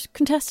Irish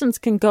contestants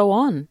can go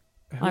on.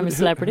 I'm a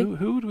Celebrity.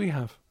 Who would we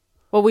have?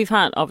 Well, we've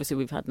had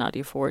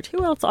Nadia Ford.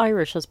 Who else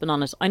Irish has been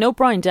on it? I know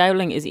Brian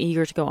Dowling is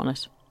eager to go on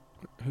it.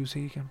 Who's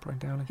he again, Brian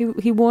Dowling?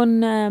 He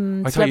won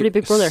Celebrity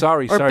Big Brother.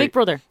 Sorry. Big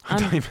Brother. I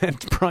thought you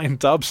meant Brian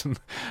Dobson.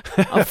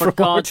 Oh, for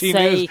God's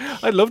sake.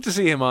 I'd love to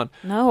see him on.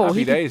 No,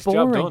 Happy days,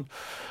 boring. job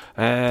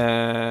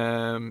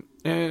done.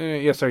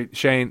 Sorry,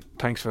 Shane,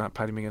 thanks for that.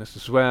 Paddy McGuinness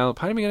as well.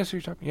 Paddy McGuinness,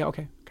 you're talking? Yeah,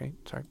 okay.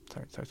 Sorry.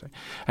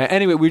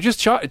 Anyway, we were just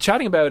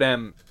chatting about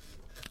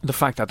the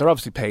fact that they're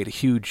obviously paid a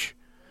huge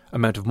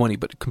amount of money,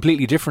 but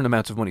completely different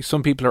amounts of money.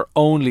 Some people are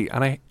only,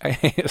 and I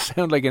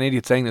sound like an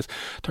idiot saying this,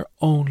 they're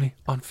only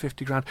on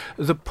 50 grand.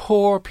 The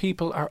poor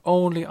people are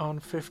only on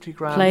 50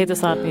 grand. Play the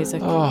sad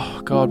music.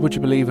 Oh God, would you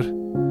believe it?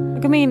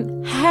 Like, I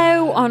mean,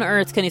 how on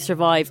earth can you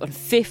survive on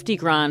 50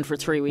 grand for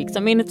 3 weeks? I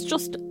mean, it's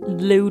just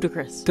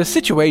ludicrous. The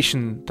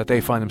situation that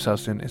they find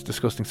themselves in is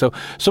disgusting. So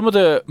some of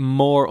the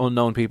more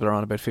unknown people are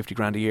on about 50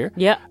 grand a year.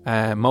 Yeah.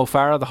 Mo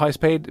Farah, the highest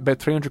paid, about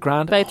 300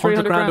 grand. About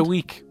 300 grand a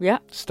week. Yeah.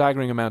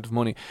 Staggering amount of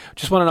money.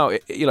 Just want to know,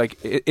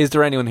 is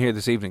there anyone here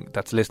this evening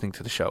that's listening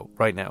to the show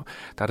right now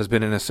that has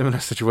been in a similar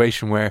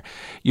situation where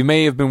you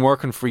may have been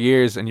working for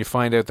years and you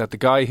find out that the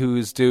guy who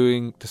is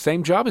doing the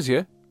same job as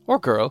you, or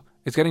girl,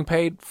 is getting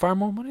paid far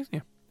more money than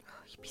you?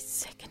 You'd be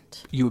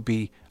sickened. You would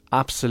be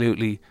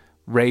absolutely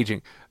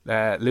raging.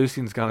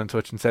 Lucian's gone in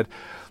touch and said,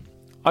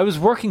 I was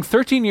working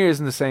 13 years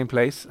in the same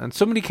place and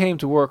somebody came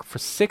to work for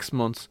 6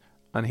 months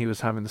and he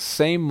was having the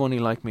same money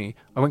like me.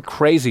 I went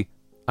crazy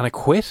and I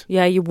quit.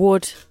 Yeah, you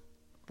would.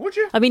 Would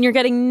you? I mean, you're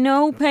getting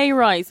no pay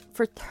rise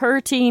for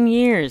 13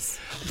 years.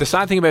 The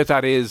sad thing about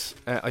that is,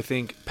 I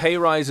think pay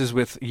rises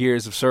with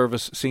years of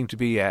service seem to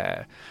be,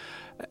 I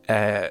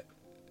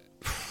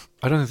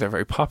don't think they're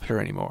very popular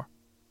anymore.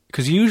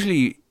 Because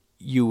usually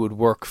you would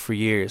work for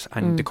years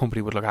and the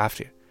company would look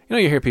after you. You know,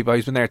 you hear people,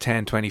 he's been there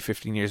 10, 20,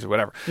 15 years or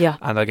whatever. Yeah.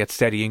 And they'll get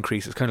steady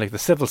increases. Kind of like the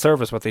civil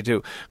service, what they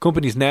do.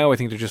 Companies now, I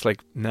think they're just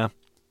like, nah.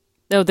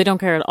 No, they don't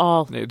care at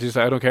all. Just,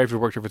 I don't care if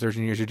you've worked here for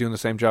 13 years, you're doing the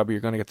same job, but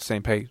you're going to get the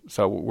same pay.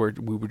 So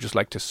we would just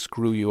like to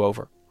screw you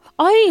over.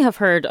 I have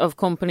heard of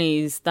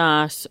companies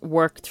that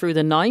work through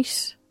the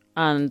night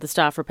and the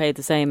staff are paid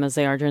the same as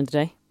they are during the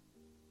day.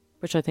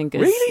 Which I think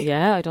is... Really?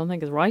 Yeah, I don't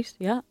think is right.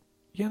 Yeah.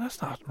 Yeah,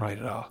 that's not right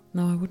at all.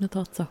 No, I wouldn't have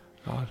thought so.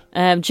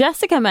 God.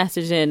 Jessica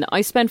messaged in,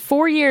 I spent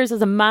 4 years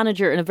as a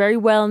manager in a very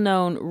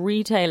well-known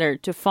retailer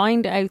to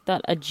find out that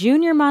a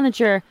junior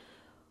manager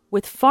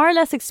with far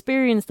less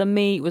experience than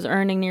me was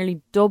earning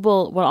nearly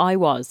double what I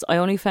was. I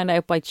only found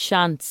out by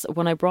chance.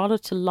 When I brought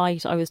it to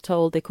light, I was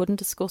told they couldn't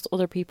discuss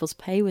other people's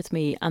pay with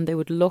me and they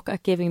would look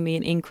at giving me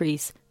an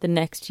increase the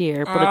next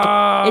year.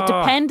 But it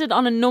depended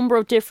on a number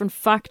of different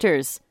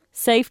factors.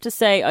 Safe to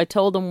say, I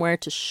told them where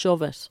to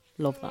shove it.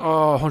 Love that.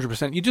 Oh,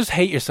 100%. You just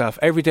hate yourself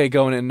every day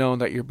going in knowing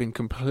that you're being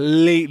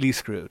completely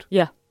screwed.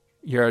 Yeah.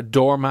 You're a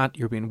doormat,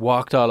 you're being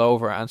walked all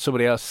over, and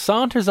somebody else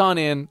saunters on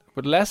in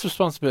with less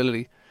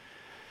responsibility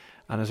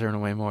and is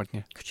earning way more than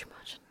you. Could you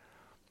imagine?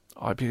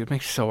 Oh, it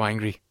makes you so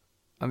angry.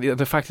 And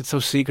the fact it's so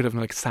secretive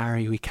and like,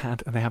 sorry, we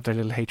can't, and they have their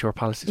little HR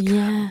policies.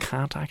 Yeah.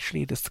 Can't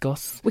actually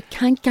discuss. We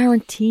can't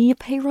guarantee a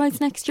pay rise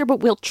next year,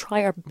 but we'll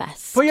try our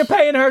best. But you're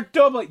paying her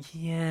double.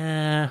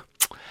 Yeah.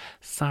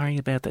 Sorry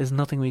about that. There's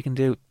nothing we can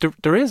do.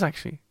 There is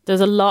actually.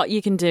 There's a lot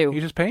you can do.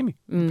 You just pay me.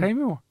 Pay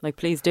me more. Like,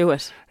 please do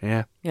it.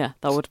 Yeah. Yeah,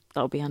 that would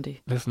be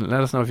handy. Listen, let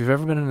us know if you've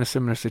ever been in a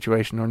similar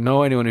situation or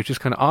know anyone who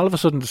just kind of all of a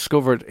sudden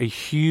discovered a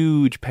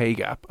huge pay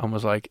gap and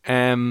was like,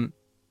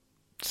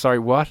 sorry,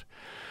 what?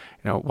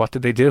 You know, what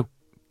did they do?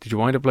 Did you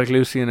wind up like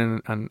Lucy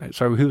and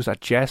sorry, who was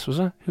that? Jess, was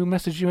it? Who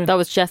messaged you in? That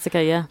was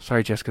Jessica, yeah.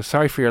 Sorry, Jessica.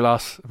 Sorry for your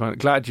loss. I'm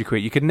glad you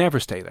quit. You could never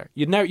stay there.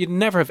 You'd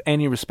never have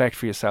any respect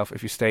for yourself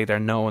if you stayed there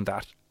knowing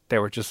that they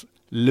were just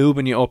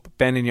lubing you up,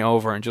 bending you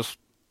over, and just...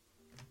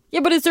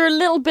 Yeah, but is there a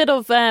little bit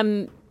of,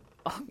 I'm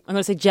going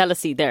to say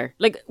jealousy there?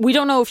 Like, we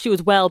don't know if she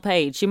was well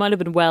paid. She might have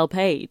been well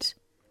paid.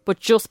 But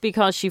just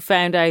because she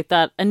found out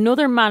that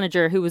another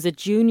manager who was a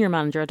junior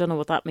manager, I don't know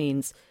what that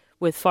means,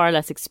 with far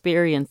less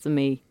experience than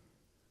me,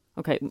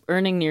 okay,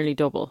 earning nearly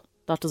double.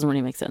 That doesn't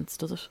really make sense,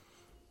 does it?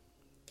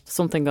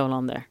 Something going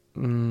on there.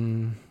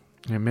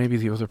 Yeah, maybe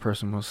the other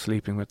person was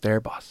sleeping with their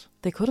boss.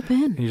 They could have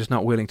been. And you're just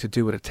not willing to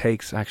do what it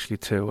takes actually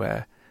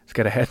to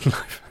get ahead in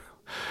life.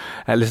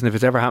 Listen, if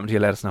it's ever happened to you,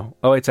 let us know.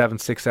 087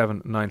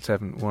 67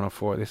 97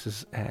 104. This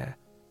is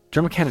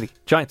Dermot Kennedy,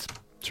 Giants.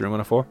 It's Room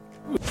 104.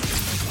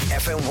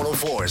 FM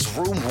 104's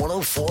Room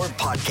 104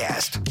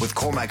 podcast with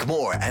Cormac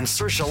Moore and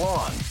Saoirse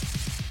Long.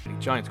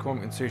 Giants,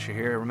 Cormac and Saoirse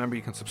here. Remember,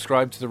 you can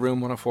subscribe to the Room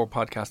 104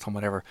 podcast on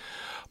whatever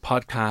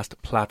podcast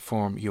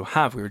platform you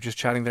have. We were just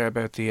chatting there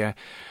about the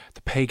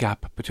pay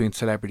gap between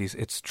celebrities.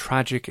 It's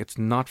tragic. It's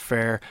not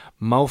fair.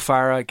 Mo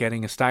Farah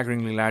getting a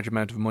staggeringly large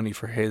amount of money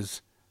for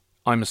his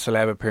I'm a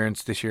Celeb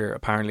appearance this year,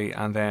 apparently,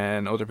 and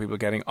then other people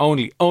getting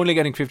only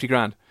getting 50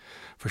 grand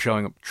for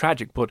showing up.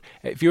 Tragic. But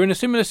if you're in a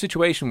similar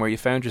situation where you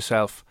found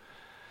yourself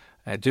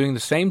doing the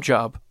same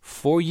job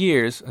for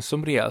years as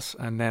somebody else,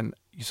 and then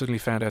you suddenly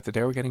found out that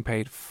they were getting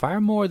paid far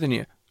more than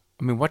you.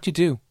 I mean, what do you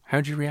do?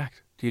 How do you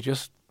react? Do you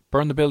just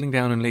burn the building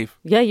down and leave?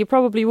 Yeah, you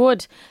probably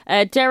would.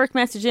 Derek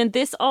messaged in,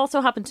 this also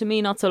happened to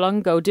me not so long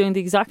ago, doing the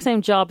exact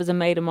same job as a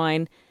mate of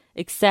mine,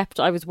 except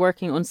I was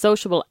working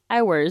unsociable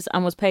hours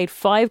and was paid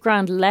 5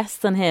 grand less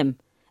than him.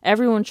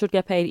 Everyone should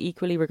get paid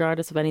equally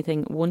regardless of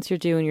anything. Once you're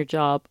doing your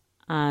job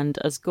and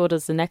as good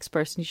as the next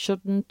person, you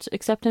shouldn't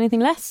accept anything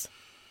less.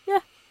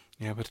 Yeah.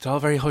 Yeah, but it's all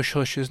very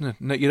hush-hush, isn't it?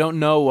 No, you don't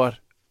know what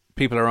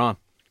people are on.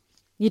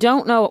 You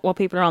don't know what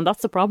people are on.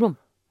 That's the problem.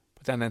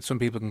 But then some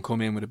people can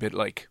come in with a bit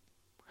like...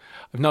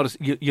 I've noticed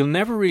you'll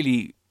never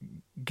really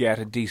get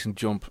a decent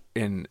jump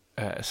in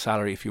a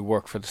salary if you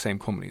work for the same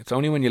company. It's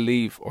only when you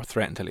leave or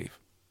threaten to leave.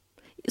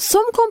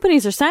 Some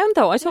companies are sound,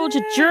 though. I told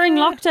you, during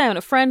lockdown,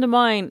 a friend of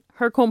mine,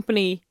 her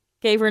company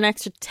gave her an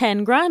extra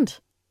 10 grand.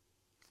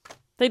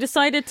 They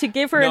decided to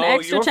give her an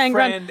extra 10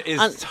 grand. Your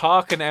friend is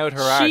talking out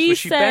her arse. Was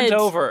she bent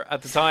over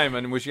at the time,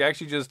 and was she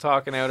actually just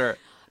talking out her...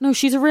 No,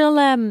 she's a real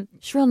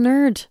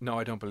nerd. No,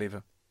 I don't believe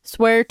it.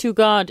 Swear to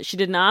God, she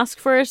didn't ask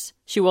for it.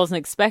 She wasn't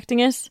expecting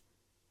it.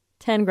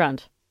 10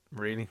 grand.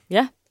 Really?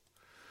 Yeah.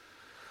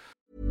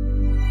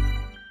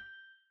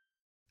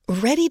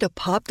 Ready to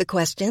pop the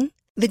question?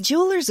 The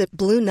jewelers at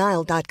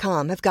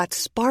BlueNile.com have got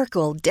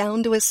sparkle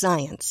down to a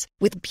science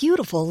with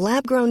beautiful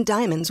lab-grown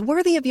diamonds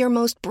worthy of your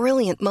most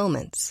brilliant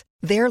moments.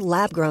 Their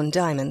lab-grown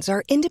diamonds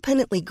are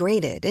independently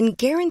graded and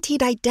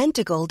guaranteed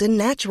identical to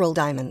natural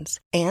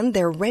diamonds, and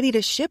they're ready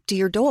to ship to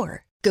your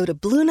door. Go to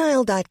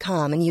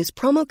BlueNile.com and use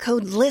promo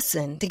code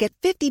LISTEN to get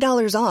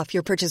 $50 off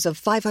your purchase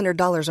of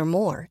 $500 or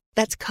more.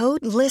 That's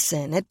code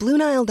LISTEN at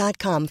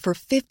BlueNile.com for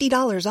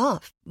 $50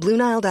 off.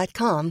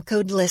 BlueNile.com,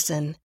 code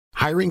LISTEN.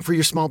 Hiring for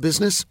your small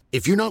business?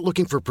 If you're not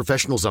looking for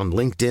professionals on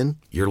LinkedIn,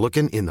 you're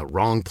looking in the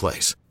wrong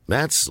place.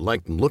 That's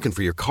like looking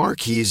for your car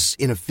keys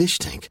in a fish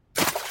tank.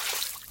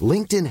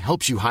 LinkedIn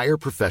helps you hire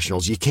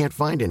professionals you can't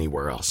find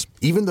anywhere else,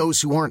 even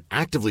those who aren't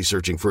actively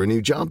searching for a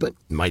new job but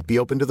might be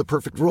open to the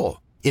perfect role.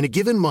 In a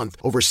given month,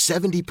 over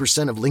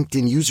 70% of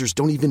LinkedIn users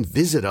don't even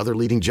visit other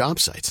leading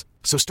job sites.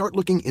 So start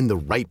looking in the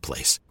right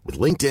place. With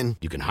LinkedIn,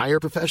 you can hire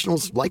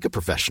professionals like a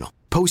professional.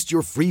 Post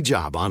your free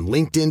job on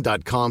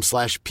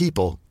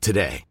linkedin.com/people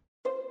today.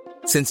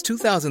 Since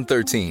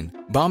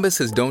 2013, Bombas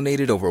has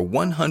donated over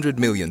 100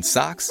 million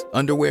socks,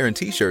 underwear, and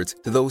T-shirts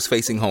to those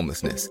facing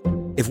homelessness.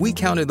 If we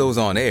counted those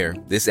on air,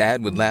 this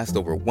ad would last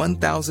over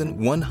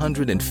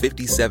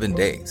 1,157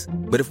 days.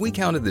 But if we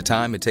counted the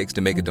time it takes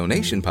to make a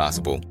donation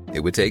possible,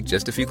 it would take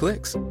just a few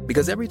clicks.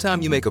 Because every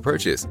time you make a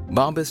purchase,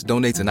 Bombas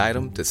donates an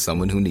item to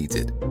someone who needs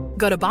it.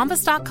 Go to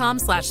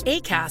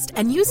bombas.com/ACAST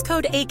and use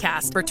code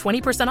ACAST for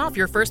 20% off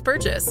your first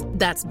purchase.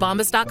 That's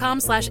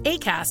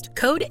bombas.com/ACAST,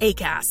 code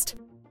ACAST.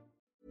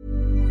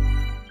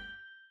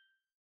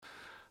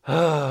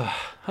 Hello,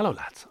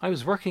 lads. I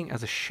was working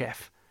as a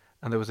chef,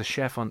 and there was a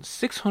chef on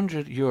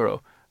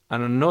 €600,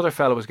 and another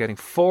fellow was getting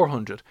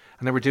 400,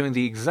 and they were doing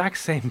the exact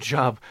same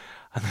job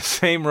and the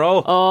same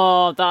role.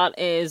 Oh, that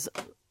is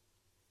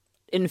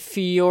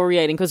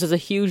infuriating because there's a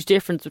huge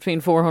difference between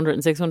 400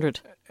 and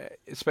 600.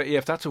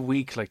 If that's a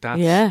week, like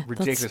that's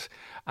ridiculous.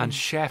 And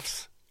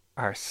chefs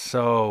are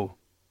so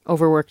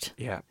overworked.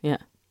 Yeah.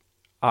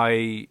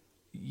 I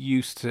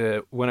used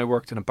to, when I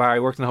worked in a bar, I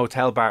worked in a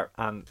hotel bar,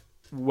 and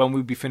when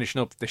we'd be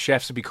finishing up, the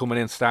chefs would be coming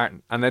in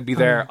starting, and they'd be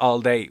there all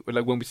day.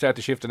 Like when we start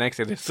the shift the next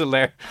day, they're still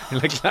there.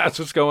 You're like, that's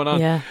what's going on.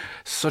 Yeah.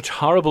 Such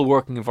horrible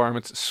working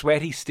environments,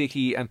 sweaty,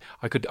 sticky, and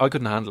I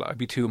couldn't handle it. I'd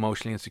be too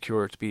emotionally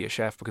insecure to be a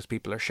chef because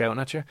people are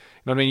shouting at you. You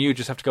know what I mean? You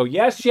just have to go,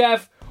 yes,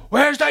 chef.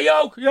 Where's the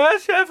yolk?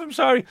 Yes, chef. I'm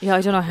sorry. Yeah,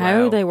 I don't know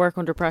how they work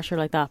under pressure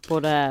like that,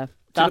 but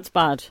That's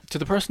bad. To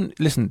the person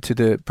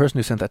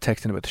who sent that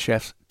text in about the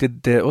chefs,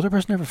 did the other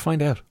person ever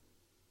find out?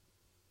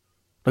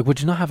 Like,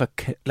 would you not have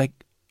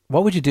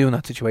what would you do in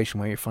that situation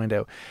where you find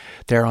out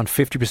they're on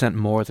 50%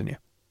 more than you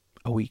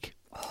a week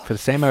for the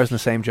same hours and the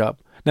same job?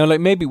 Now,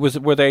 like, maybe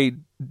were they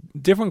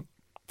different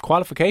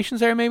qualifications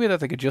there, maybe, that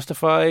they could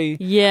justify?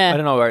 Yeah. I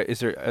don't know. Or is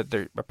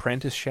there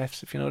apprentice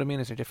chefs, if you know what I mean?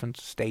 Is there different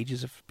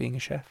stages of being a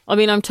chef? I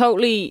mean, I'm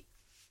totally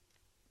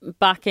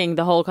backing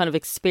the whole kind of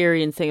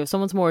experience thing. If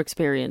someone's more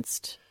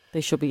experienced, they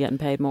should be getting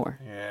paid more.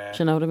 Yeah. Do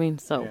you know what I mean?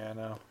 So yeah,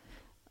 no.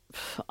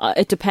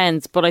 It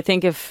depends, but I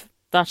think if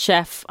that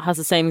chef has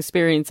the same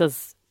experience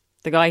as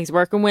the guy he's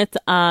working with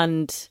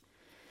and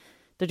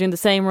they're doing the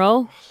same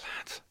role,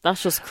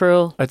 that's just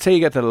cruel. I'd say you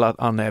get that a lot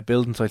on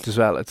building sites as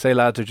well. I'd say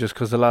lads are just,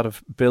 because a lot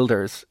of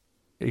builders,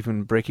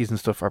 even brickies and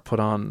stuff, are put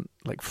on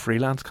like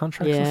freelance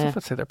contracts and stuff.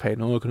 I'd say they're paid.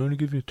 No, I can only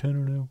give you a tenner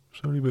now.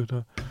 Sorry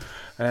about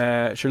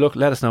that. Sure, look,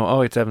 let us know.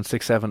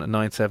 08767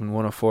 97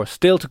 104.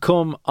 Still to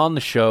come on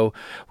the show,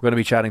 we're going to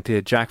be chatting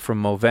to Jack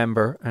from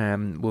Movember.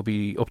 We'll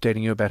be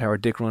updating you about how our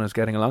Dick Run is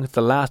getting along. It's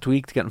the last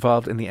week to get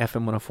involved in the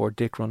FM 104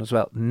 Dick Run as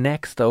well.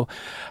 Next, though,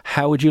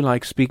 how would you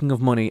like, speaking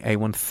of money, a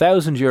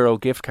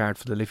 €1,000 gift card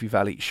for the Liffey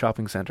Valley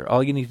Shopping Centre?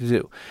 All you need to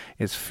do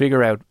is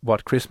figure out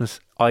what Christmas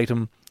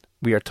item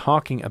we are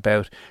talking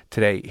about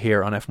today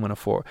here on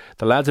FM104.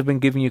 The lads have been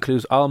giving you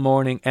clues all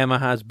morning. Emma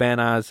has, Ben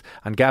has,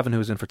 and Gavin,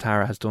 who's in for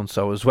Tara, has done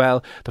so as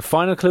well. The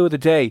final clue of the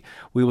day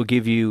we will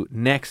give you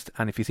next,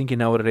 and if you think you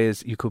know what it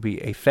is, you could be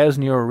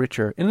 €1,000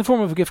 richer in the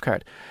form of a gift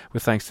card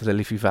with thanks to the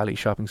Liffey Valley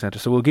Shopping Centre.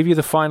 So we'll give you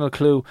the final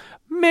clue,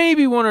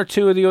 maybe one or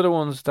two of the other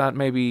ones that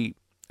maybe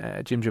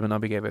Jim and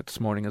Nobby gave out this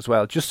morning as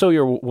well, just so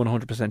you're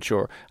 100%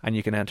 sure and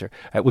you can enter.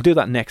 We'll do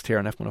that next here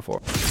on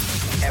FM104.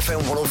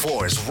 FM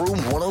 104's Room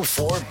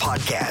 104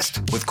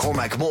 podcast with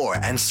Cormac Moore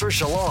and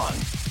Saoirse Long.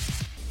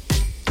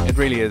 It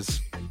really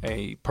is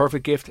a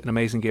perfect gift, an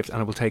amazing gift,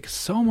 and it will take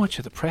so much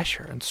of the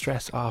pressure and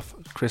stress off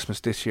Christmas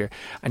this year.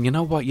 And you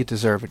know what? You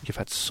deserve it. You've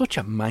had such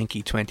a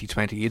manky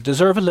 2020. You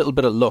deserve a little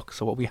bit of luck.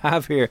 So what we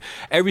have here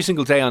every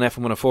single day on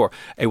FM104,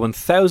 a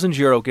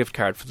 €1,000 gift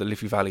card for the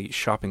Liffey Valley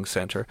Shopping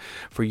Centre.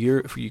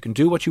 You can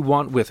do what you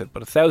want with it,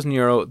 but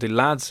 €1,000, the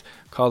lads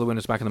call the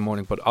winners back in the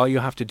morning, but all you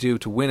have to do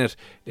to win it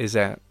is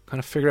kind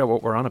of figure out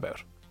what we're on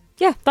about.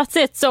 Yeah, that's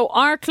it. So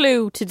our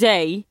clue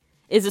today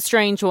is a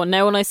strange one.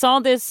 Now, when I saw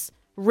this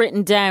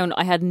written down,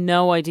 I had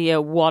no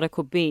idea what it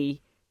could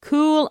be.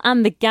 Kool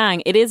and the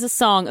Gang. It is a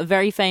song, a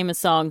very famous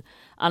song,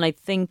 and I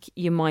think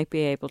you might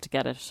be able to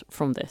get it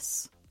from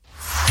this.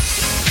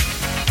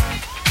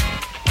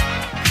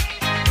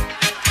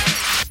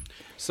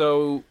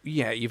 So,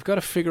 yeah, you've got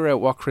to figure out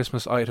what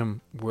Christmas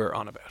item we're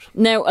on about.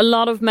 Now, a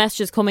lot of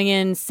messages coming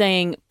in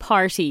saying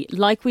party.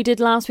 Like we did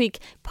last week,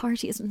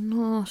 party is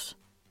not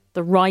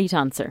the right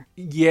answer.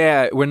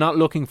 Yeah, we're not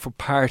looking for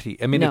party.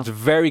 I mean, No. It's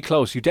very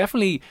close. You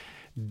definitely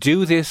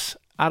do this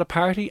at a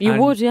party. You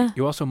and would, yeah.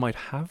 You also might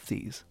have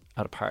these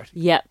at a party.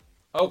 Yeah.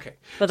 Okay.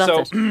 But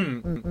that's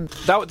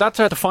That's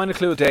the final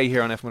clue of the day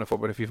here on F104.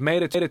 But if you've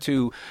made it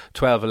to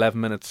 11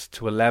 minutes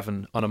to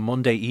 11 on a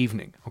Monday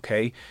evening,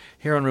 okay,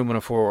 here on Room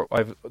 104,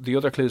 I've the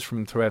other clues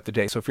from throughout the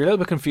day. So if you're a little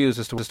bit confused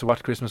as to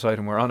what Christmas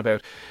item we're on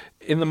about,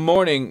 in the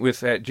morning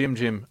with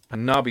Jim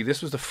and Nobby,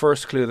 this was the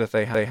first clue that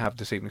they have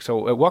this evening.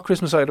 So what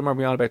Christmas item are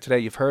we on about today?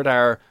 You've heard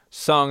our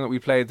song that we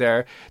played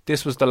there.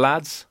 This was the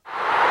lads.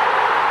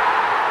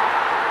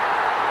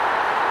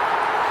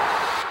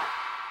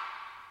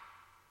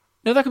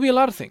 Now, that could be a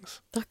lot of things.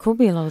 That could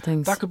be a lot of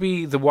things. That could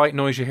be the white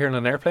noise you hear in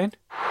an airplane.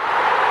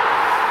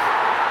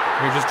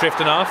 You're just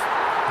drifting off.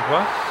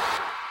 What?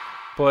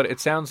 But it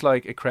sounds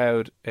like a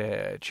crowd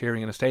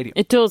cheering in a stadium.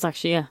 It does,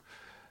 actually, yeah.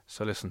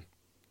 So listen.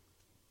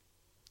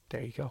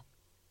 There you go.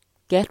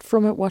 Get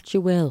from it what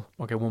you will.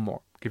 Okay, one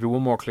more. Give you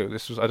one more clue.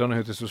 I don't know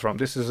who this was from.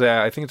 This is,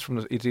 I think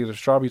it's either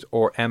Strawberries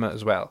or Emma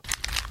as well.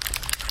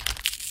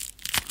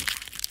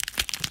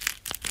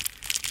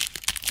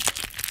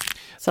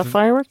 Is that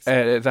fireworks?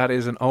 That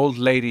is an old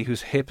lady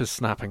whose hip is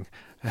snapping.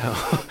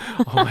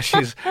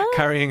 She's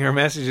carrying her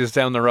messages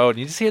down the road.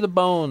 You just hear the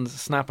bones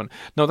snapping.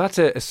 No, that's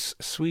a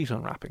sweet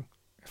unwrapping,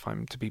 if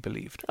I'm to be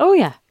believed. Oh,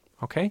 yeah.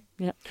 Okay?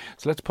 Yeah.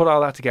 So let's put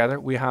all that together.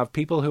 We have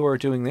people who are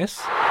doing this.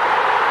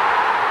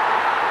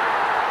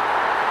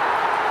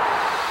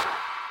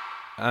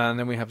 And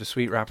then we have the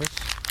sweet wrappers.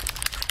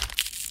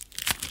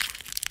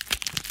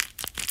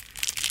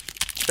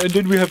 And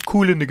then we have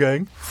Kool in the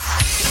Gang.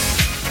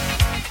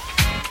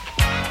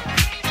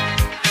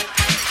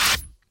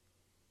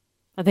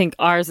 I think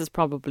ours is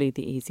probably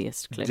the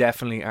easiest clue.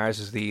 Definitely ours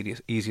is the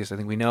easiest. I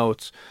think we know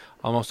it's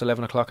almost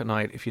 11 o'clock at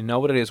night. If you know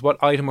what it is,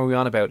 what item are we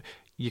on about?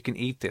 You can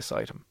eat this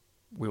item.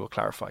 We will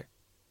clarify.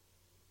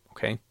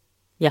 Okay?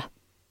 Yeah.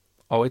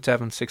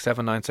 087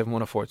 6797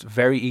 104. It's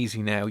very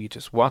easy now. You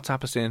just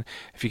WhatsApp us in.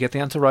 If you get the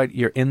answer right,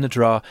 you're in the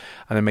draw.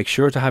 And then make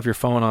sure to have your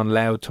phone on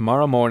loud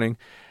tomorrow morning.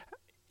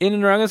 In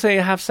and around, I'm going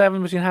to say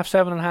between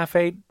 7:30 and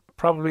 8:30,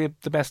 probably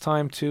the best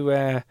time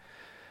to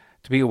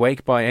to be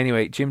awake by.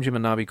 Anyway, Jim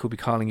and Nobby could be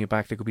calling you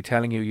back. They could be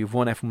telling you you've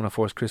won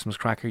FM104's Christmas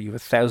cracker. You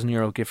have a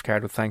 €1,000 gift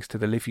card with thanks to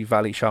the Liffey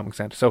Valley Shopping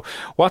Centre. So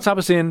WhatsApp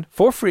us in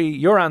for free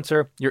your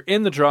answer. You're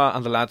in the draw,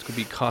 and the lads could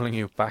be calling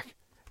you back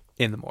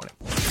in the morning.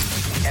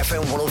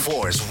 FM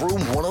 104's Room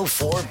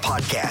 104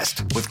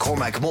 podcast with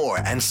Cormac Moore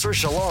and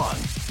Saoirse Long.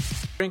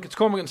 It's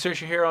Cormac and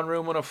Saoirse here on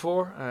Room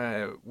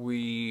 104.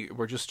 We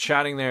were just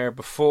chatting there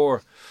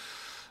before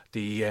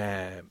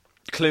the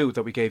clue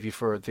that we gave you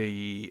for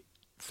the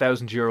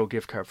 €1,000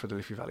 gift card for the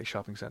Liffey Valley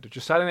Shopping Centre.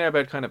 Just chatting there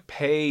about kind of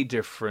pay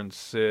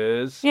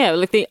differences. Yeah,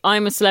 like the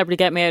I'm a Celebrity,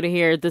 Get Me Out of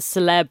Here, the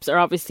celebs are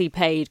obviously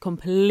paid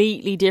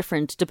completely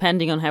different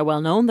depending on how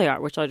well known they are,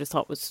 which I just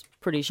thought was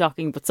pretty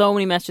shocking. But so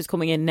many messages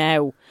coming in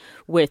now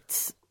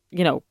with,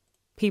 you know,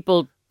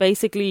 people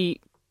basically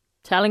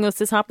telling us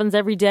this happens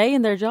every day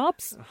in their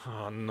jobs.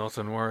 Oh,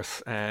 nothing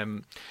worse.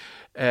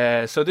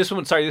 So this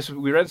one,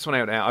 we read this one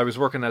out. I was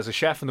working as a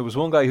chef, and there was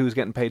one guy who was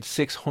getting paid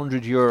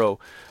 €600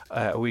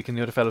 a week, and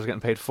the other fellow was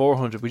getting paid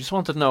 $400. We just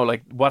wanted to know,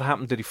 like, what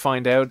happened? Did he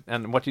find out,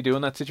 and what do you do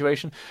in that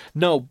situation?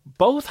 No,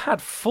 both had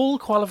full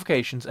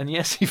qualifications, and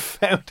yes, he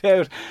found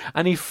out,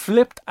 and he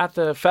flipped at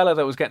the fella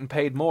that was getting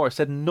paid more.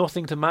 Said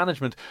nothing to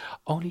management,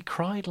 only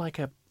cried like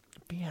a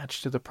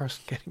biatch to the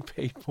person getting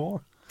paid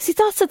more. See,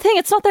 that's the thing.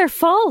 It's not their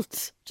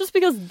fault. Just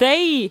because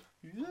they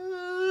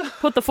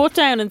put the foot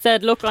down and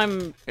said, look,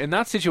 I'm... In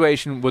that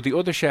situation, would the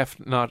other chef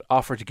not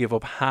offer to give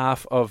up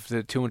half of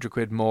the 200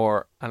 quid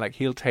more, and like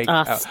he'll take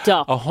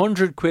stop.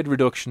 100 quid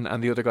reduction,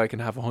 and the other guy can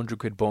have 100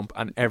 quid bump,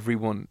 and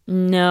everyone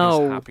is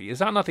happy? Is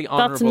that not the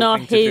honourable thing to do?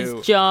 That's not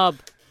his job.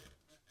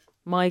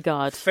 My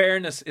God.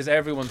 Fairness is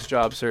everyone's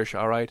job, Saoirse,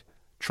 all right?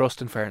 Trust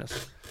and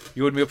fairness.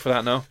 You wouldn't be up for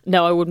that, no?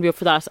 No, I wouldn't be up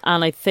for that.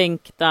 And I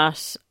think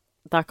that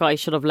guy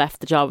should have left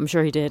the job. I'm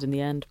sure he did in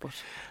the end, but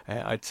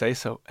I'd say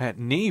so.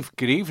 Niamh,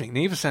 good evening.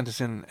 Niamh has sent us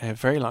in a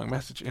very long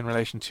message in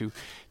relation to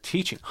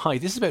teaching. Hi,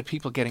 this is about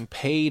people getting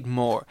paid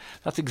more.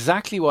 That's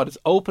exactly what is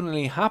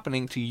openly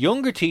happening to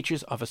younger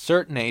teachers of a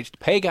certain age. The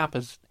pay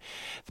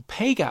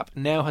gap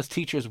now has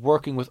teachers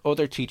working with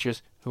other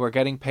teachers who are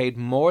getting paid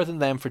more than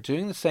them for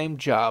doing the same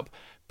job.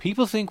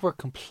 People think we're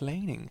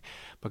complaining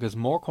because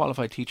more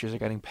qualified teachers are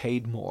getting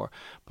paid more,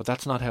 but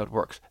that's not how it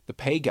works. The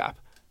pay gap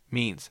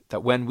means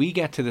that when we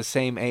get to the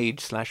same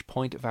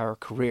age/point of our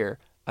career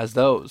as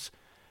those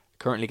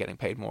currently getting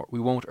paid more, we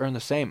won't earn the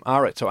same.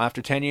 Alright, so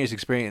after 10 years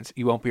experience,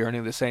 you won't be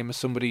earning the same as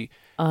somebody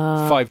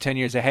 5-10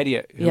 years ahead of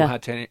you who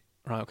had 10 years.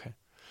 Right, okay.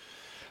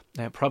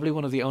 Now, probably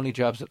one of the only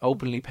jobs that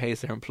openly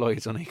pays their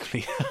employees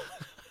unequally.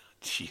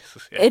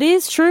 Jesus. Yeah. It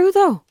is true,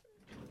 though.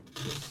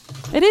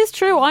 It is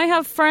true. I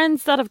have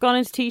friends that have gone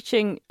into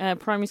teaching,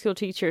 primary school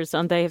teachers,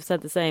 and they have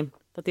said the same,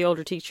 that the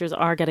older teachers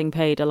are getting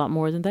paid a lot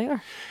more than they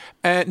are.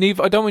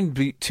 Niamh, I don't want to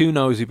be too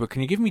nosy, but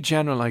can you give me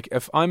general, like,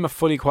 if I'm a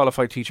fully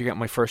qualified teacher, get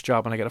my first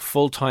job, and I get a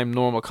full-time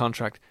normal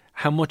contract,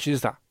 how much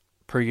is that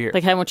per year?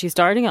 Like, how much are you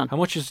starting on? How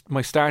much is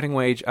my starting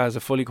wage as a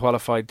fully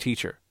qualified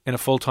teacher in a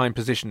full-time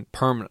position,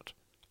 permanent?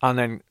 And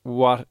then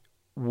what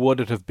would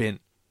it have been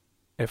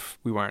if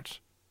we weren't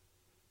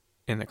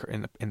in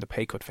the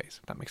pay cut phase,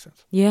 if that makes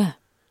sense? Yeah.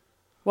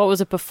 What was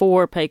it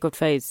before pay cut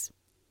phase?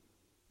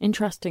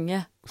 Interesting,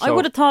 yeah. So, I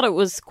would have thought it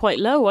was quite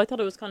low. I thought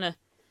it was kind of...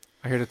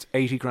 I heard it's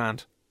 80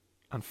 grand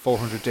and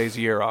 400 days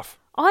a year off.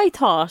 I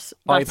thought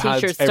that iPads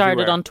teachers started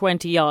everywhere. on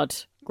 20 odd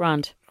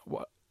grand.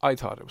 Well, I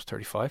thought it was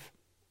 35.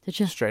 Did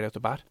you? Straight out the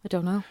bat. I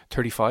don't know.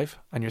 35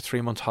 and your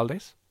 3 months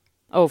holidays.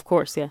 Oh, of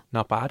course, yeah.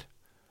 Not bad.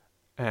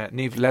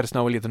 Niamh, let us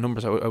know, will you, the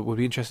numbers. I would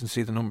be interested to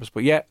see the numbers.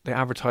 But yeah, they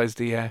advertised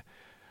the...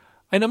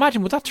 and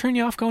imagine, would that turn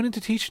you off going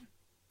into teaching?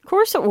 Of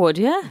course it would,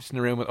 yeah. Just in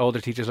a room with older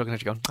teachers looking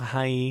at you going,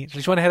 hi, do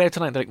you want to head out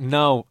tonight? They're like,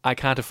 no, I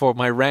can't afford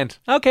my rent.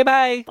 Okay,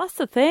 bye. That's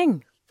the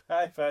thing.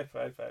 Bye.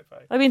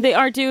 I mean, they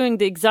are doing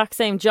the exact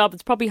same job.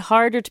 It's probably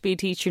harder to be a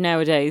teacher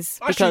nowadays.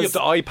 Actually, you have the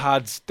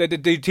iPads.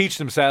 They teach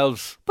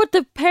themselves. But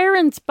the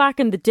parents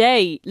back in the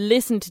day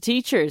listened to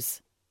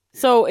teachers.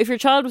 So if your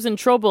child was in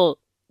trouble,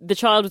 the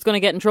child was going to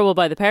get in trouble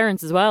by the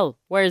parents as well.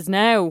 Whereas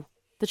now,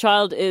 the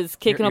child is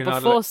kicking up a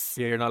fuss.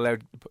 You're not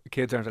allowed.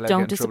 Kids aren't allowed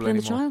Don't to get in trouble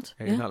anymore. Don't discipline the child.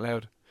 Yeah, you're not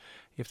allowed.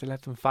 You have to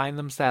let them find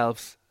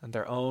themselves in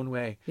their own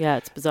way. Yeah,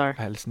 it's bizarre.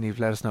 Listen, Niamh,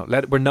 let us know.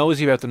 We're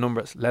nosy about the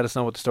numbers. Let us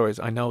know what the story is.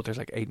 I know there's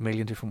like 8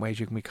 million different ways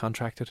you can be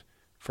contracted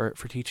for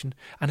teaching.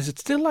 And is it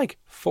still like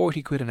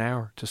 40 quid an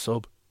hour to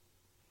sub?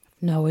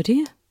 No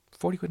idea.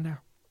 40 quid an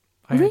hour.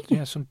 Really?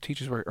 Yeah, some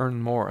teachers were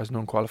earning more as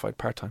non-qualified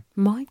part-time.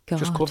 My God.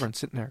 Just covering,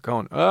 sitting there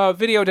going,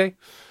 video day.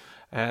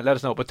 Let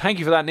us know. But thank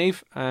you for that,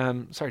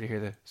 Niamh. Sorry to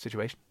hear the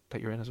situation that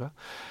you're in as well.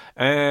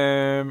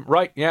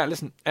 Right, yeah,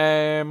 listen.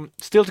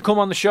 Still to come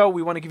on the show,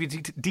 we want to give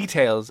you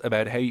details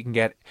about how you can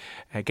get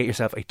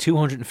yourself a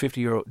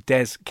 €250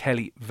 Des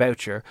Kelly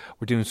voucher.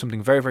 We're doing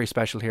something very, very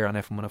special here on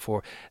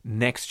FM104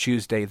 next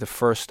Tuesday, the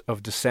 1st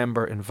of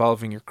December,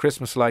 involving your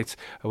Christmas lights.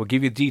 I will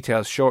give you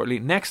details shortly.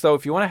 Next, though,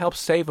 if you want to help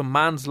save a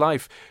man's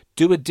life,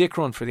 do a Dick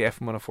Run for the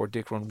FM104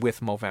 Dick Run with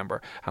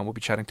Movember. And we'll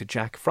be chatting to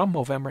Jack from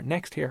Movember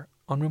next here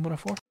on Room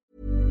 104.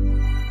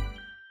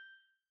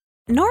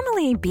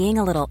 Normally, being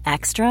a little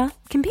extra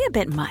can be a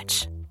bit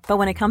much. But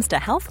when it comes to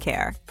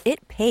healthcare,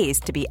 it pays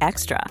to be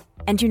extra.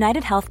 And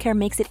United Healthcare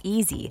makes it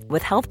easy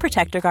with Health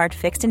Protector Guard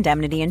fixed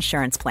indemnity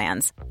insurance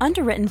plans.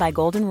 Underwritten by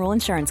Golden Rule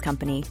Insurance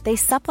Company, they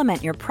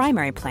supplement your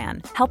primary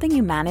plan, helping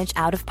you manage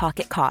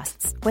out-of-pocket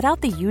costs without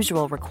the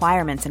usual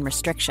requirements and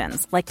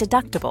restrictions like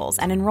deductibles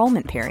and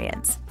enrollment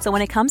periods. So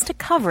when it comes to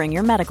covering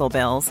your medical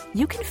bills,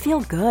 you can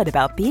feel good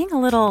about being a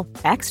little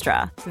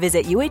extra.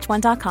 Visit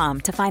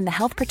UH1.com to find the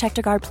Health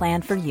Protector Guard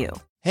plan for you.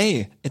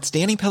 Hey, it's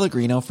Danny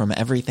Pellegrino from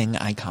Everything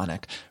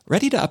Iconic.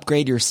 Ready to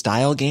upgrade your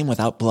style game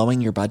without blowing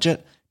your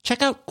budget?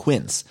 Check out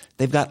Quince.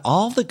 They've got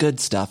all the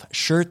good stuff,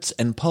 shirts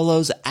and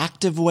polos,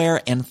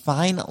 activewear, and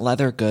fine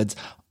leather goods,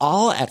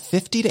 all at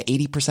 50 to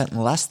 80%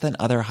 less than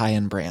other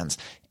high-end brands.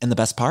 And the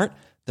best part?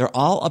 They're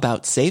all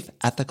about safe,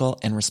 ethical,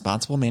 and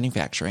responsible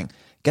manufacturing.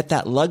 Get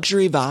that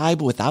luxury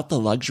vibe without the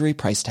luxury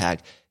price tag.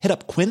 Hit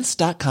up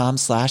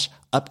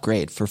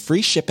quince.com/upgrade for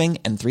free shipping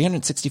and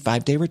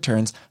 365-day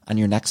returns on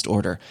your next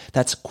order.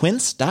 That's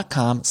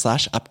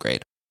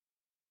quince.com/upgrade.